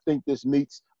 and I think this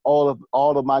meets all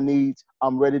of my needs.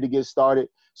 I'm ready to get started.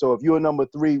 So if you're number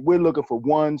three, we're looking for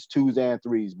ones, twos, and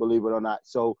threes, believe it or not.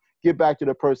 So get back to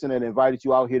the person that invited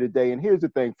you out here today. And here's the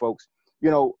thing, folks,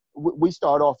 we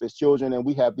start off as children and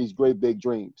we have these great big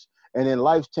dreams. And then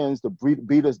life tends to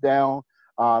beat us down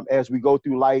as we go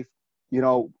through life.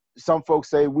 Some folks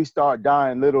say we start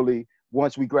dying literally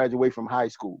once we graduate from high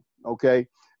school, okay?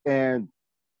 And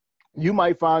you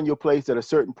might find your place at a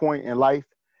certain point in life.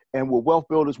 And what Wealth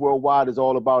Builders Worldwide is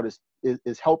all about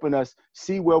is helping us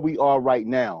see where we are right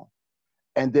now,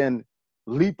 and then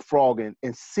leapfrogging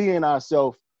and seeing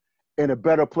ourselves in a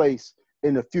better place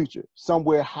in the future,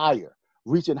 somewhere higher,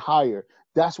 reaching higher.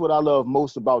 That's what I love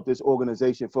most about this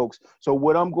organization, folks. So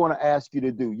what I'm going to ask you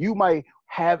to do, you might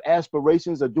have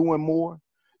aspirations of doing more.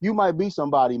 You might be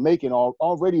somebody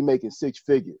already making six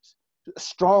figures,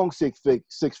 strong six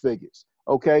figures,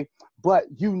 okay? But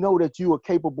you know that you are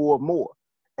capable of more,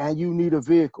 and you need a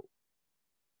vehicle.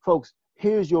 Folks,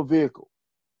 here's your vehicle.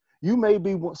 You may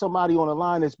be somebody on the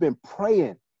line that's been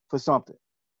praying for something.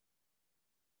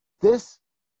 This,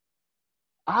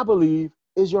 I believe,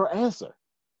 is your answer.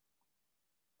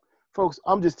 Folks,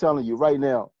 I'm just telling you right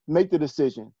now, make the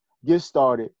decision, get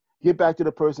started, get back to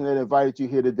the person that invited you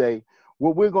here today.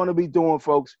 What we're going to be doing,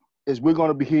 folks, is we're going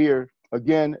to be here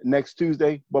again next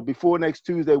Tuesday. But before next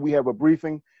Tuesday, we have a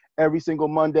briefing every single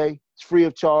Monday. It's free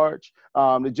of charge.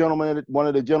 One of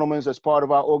the gentlemen that's part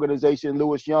of our organization,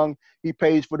 Lewis Young, he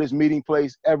pays for this meeting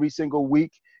place every single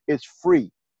week. It's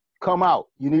free. Come out.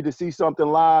 You need to see something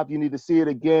live. You need to see it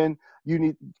again. You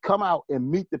need to come out and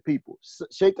meet the people.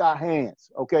 Shake our hands,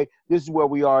 okay? This is where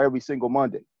we are every single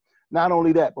Monday. Not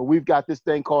only that, but we've got this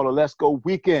thing called a Let's Go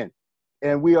Weekend,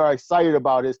 and we are excited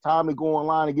about it. It's time to go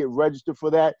online and get registered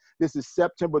for that. This is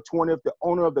September 20th. The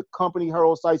owner of the company,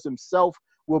 Harold Sykes himself,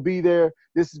 will be there.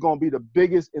 This is going to be the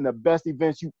biggest and the best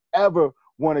events you ever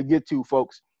want to get to,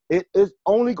 folks. It is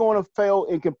only going to fail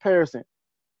in comparison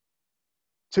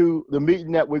to the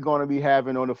meeting that we're going to be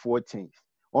having on the 14th.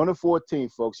 On the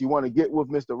 14th, folks, you want to get with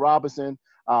Mr. Robinson,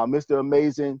 Mr.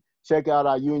 Amazing. Check out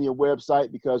our union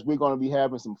website, because we're going to be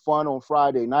having some fun on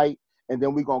Friday night. And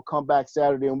then we're going to come back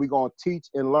Saturday and we're going to teach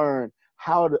and learn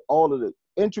all of the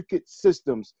intricate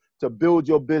systems to build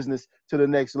your business to the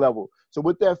next level. So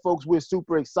with that, folks, we're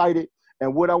super excited.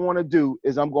 And what I want to do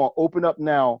is I'm going to open up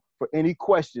now for any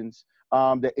questions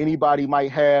that anybody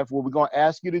might have. What we're going to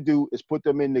ask you to do is put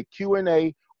them in the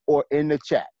Q&A or in the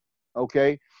chat,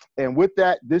 okay? And with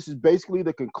that, this is basically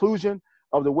the conclusion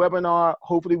of the webinar.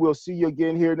 Hopefully we'll see you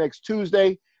again here next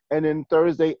Tuesday and then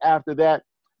Thursday after that.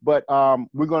 But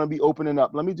we're going to be opening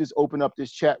up. Let me just open up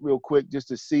this chat real quick just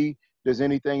to see if there's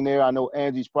anything there. I know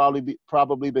Angie's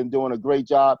probably been doing a great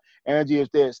job. Angie,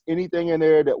 if there's anything in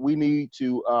there that we need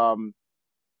to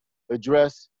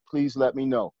address, please let me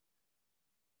know.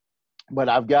 But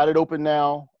I've got it open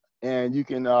now, and you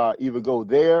can either go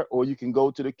there or you can go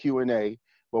to the Q&A,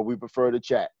 but we prefer the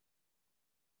chat.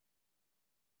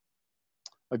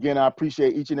 Again, I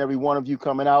appreciate each and every one of you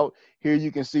coming out. Here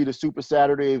you can see the Super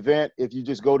Saturday event. If you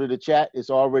just go to the chat, it's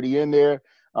already in there.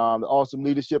 The awesome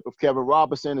leadership of Kevin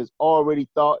Robinson has already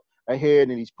thought ahead,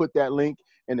 and he's put that link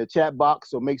in the chat box.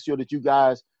 So make sure that you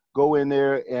guys go in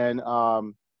there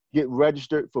and get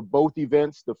registered for both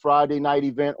events, the Friday night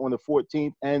event on the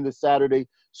 14th and the Saturday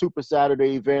Super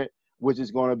Saturday event. which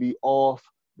is going to be off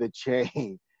the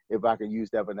chain, if I can use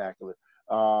that vernacular.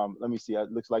 Let me see.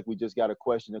 It looks like we just got a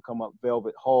question to come up.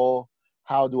 Velvet Hall.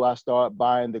 How do I start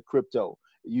buying the crypto?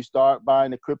 You start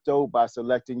buying the crypto by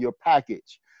selecting your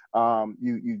package.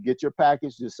 You get your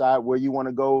package, decide where you want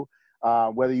to go,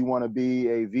 whether you want to be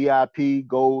a VIP,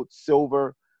 gold,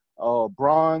 silver,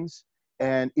 bronze,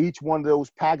 and each one of those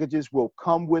packages will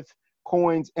come with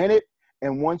coins in it.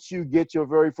 And once you get your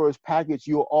very first package,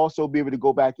 you'll also be able to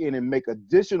go back in and make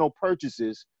additional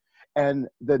purchases. And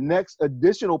the next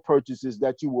additional purchases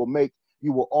that you will make,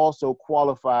 you will also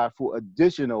qualify for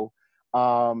additional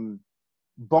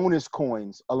bonus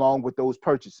coins along with those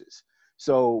purchases.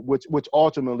 So which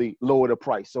ultimately lower the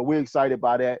price. So we're excited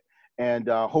by that. And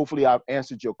hopefully I've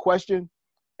answered your question.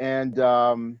 And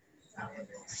let's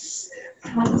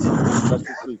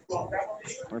just see.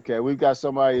 Okay, we've got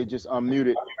somebody just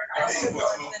unmuted.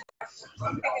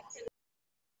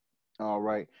 All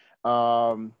right.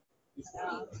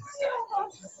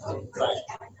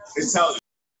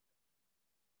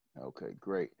 Okay,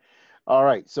 great. All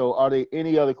right. So are there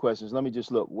any other questions? Let me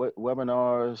just look. What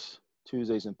webinars?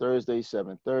 Tuesdays and Thursdays,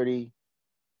 7:30.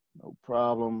 No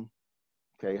problem.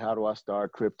 Okay, how do I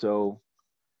start crypto?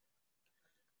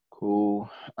 Cool.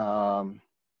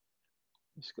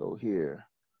 Let's go here.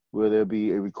 Will there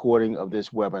be a recording of this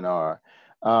webinar?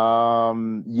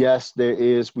 Yes, there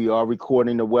is. We are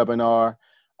recording the webinar.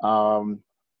 I'm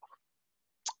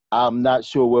not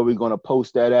sure where we're going to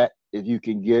post that at. If you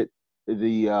can get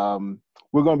the,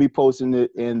 we're going to be posting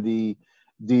it in the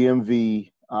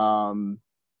DMV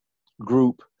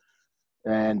group.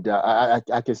 And I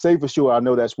can say for sure, I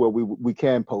know that's where we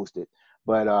can post it.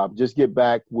 But just get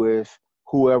back with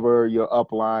whoever your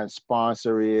upline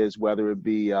sponsor is, whether it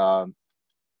be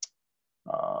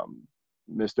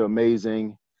Mr.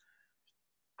 Amazing,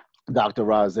 Dr.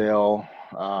 Rozelle,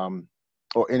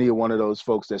 or any one of those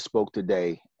folks that spoke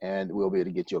today, and we'll be able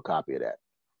to get you a copy of that.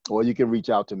 Or you can reach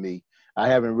out to me. I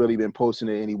haven't really been posting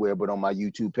it anywhere but on my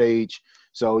YouTube page.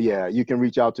 So yeah, you can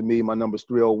reach out to me. My number is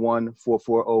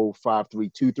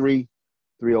 301-440-5323,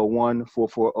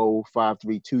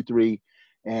 301-440-5323.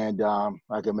 And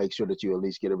I can make sure that you at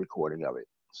least get a recording of it.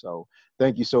 So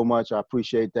thank you so much. I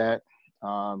appreciate that.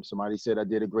 Somebody said I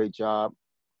did a great job.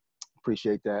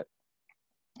 Appreciate that.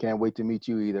 Can't wait to meet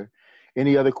you either.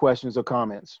 Any other questions or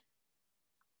comments?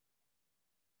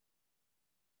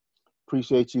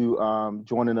 Appreciate you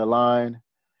joining the line.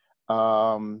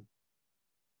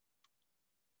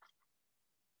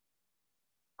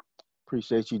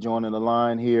 Appreciate you joining the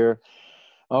line here.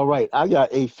 All right, I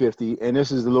got 8:50, and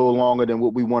this is a little longer than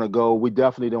what we want to go. We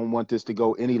definitely don't want this to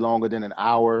go any longer than an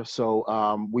hour, so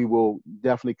we will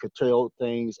definitely curtail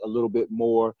things a little bit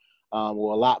more,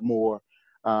 or a lot more,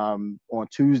 on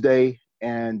Tuesday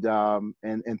and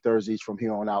Thursdays from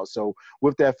here on out. So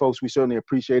with that, folks, we certainly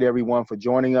appreciate everyone for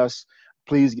joining us.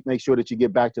 Please make sure that you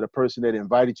get back to the person that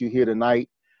invited you here tonight.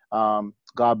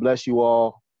 God bless you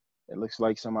all. It looks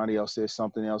like somebody else said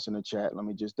something else in the chat. Let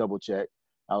me just double check.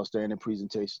 Outstanding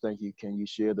presentation. Thank you. Can you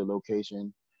share the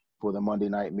location for the Monday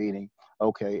night meeting?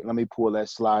 Okay, let me pull that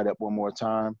slide up one more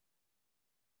time.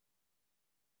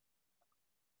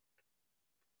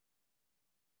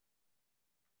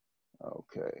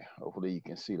 Okay, hopefully you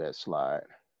can see that slide.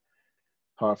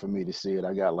 Hard for me to see it.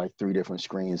 I got like 3 different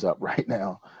screens up right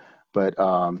now. But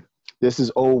this is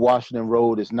Old Washington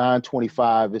Road. It's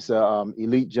 925. It's a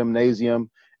elite gymnasium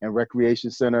and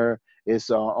recreation center.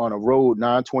 It's on a road,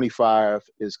 925.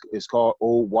 It's called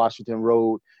Old Washington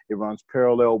Road. It runs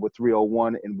parallel with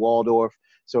 301 in Waldorf.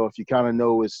 So if you kind of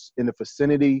know, it's in the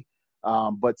vicinity,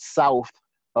 but south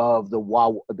of the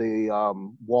Walmart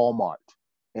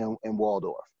in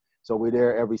Waldorf. So we're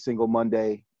there every single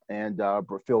Monday, and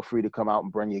feel free to come out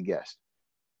and bring your guests.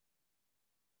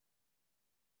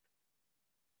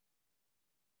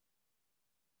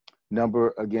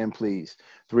 Number again, please,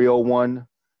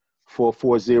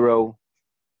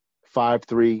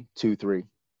 301-440-5323.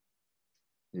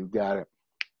 You got it.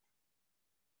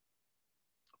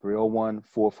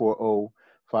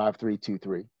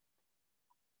 301-440-5323.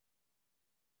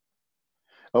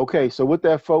 Okay, so with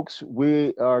that, folks,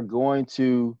 we are going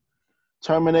to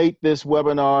terminate this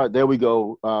webinar. There we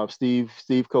go. Steve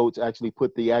Coates actually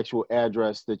put the actual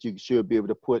address that you should be able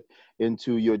to put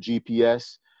into your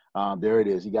GPS. There it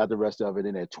is. You got the rest of it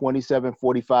in there.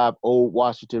 2745 Old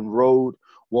Washington Road,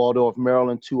 Waldorf,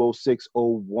 Maryland,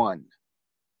 20601.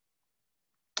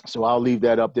 So I'll leave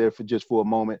that up there for just for a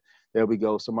moment. There we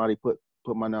go. Somebody put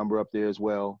my number up there as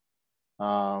well.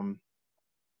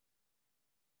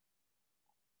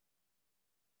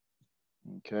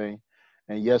 Okay.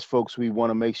 And yes, folks, we want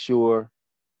to make sure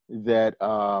that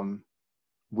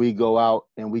we go out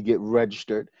and we get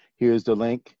registered. Here's the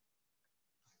link,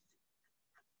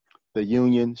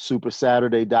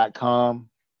 theunionsupersaturday.com.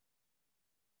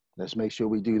 Let's make sure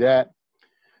we do that.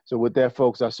 So with that,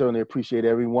 folks, I certainly appreciate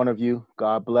every one of you.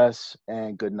 God bless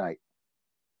and good night.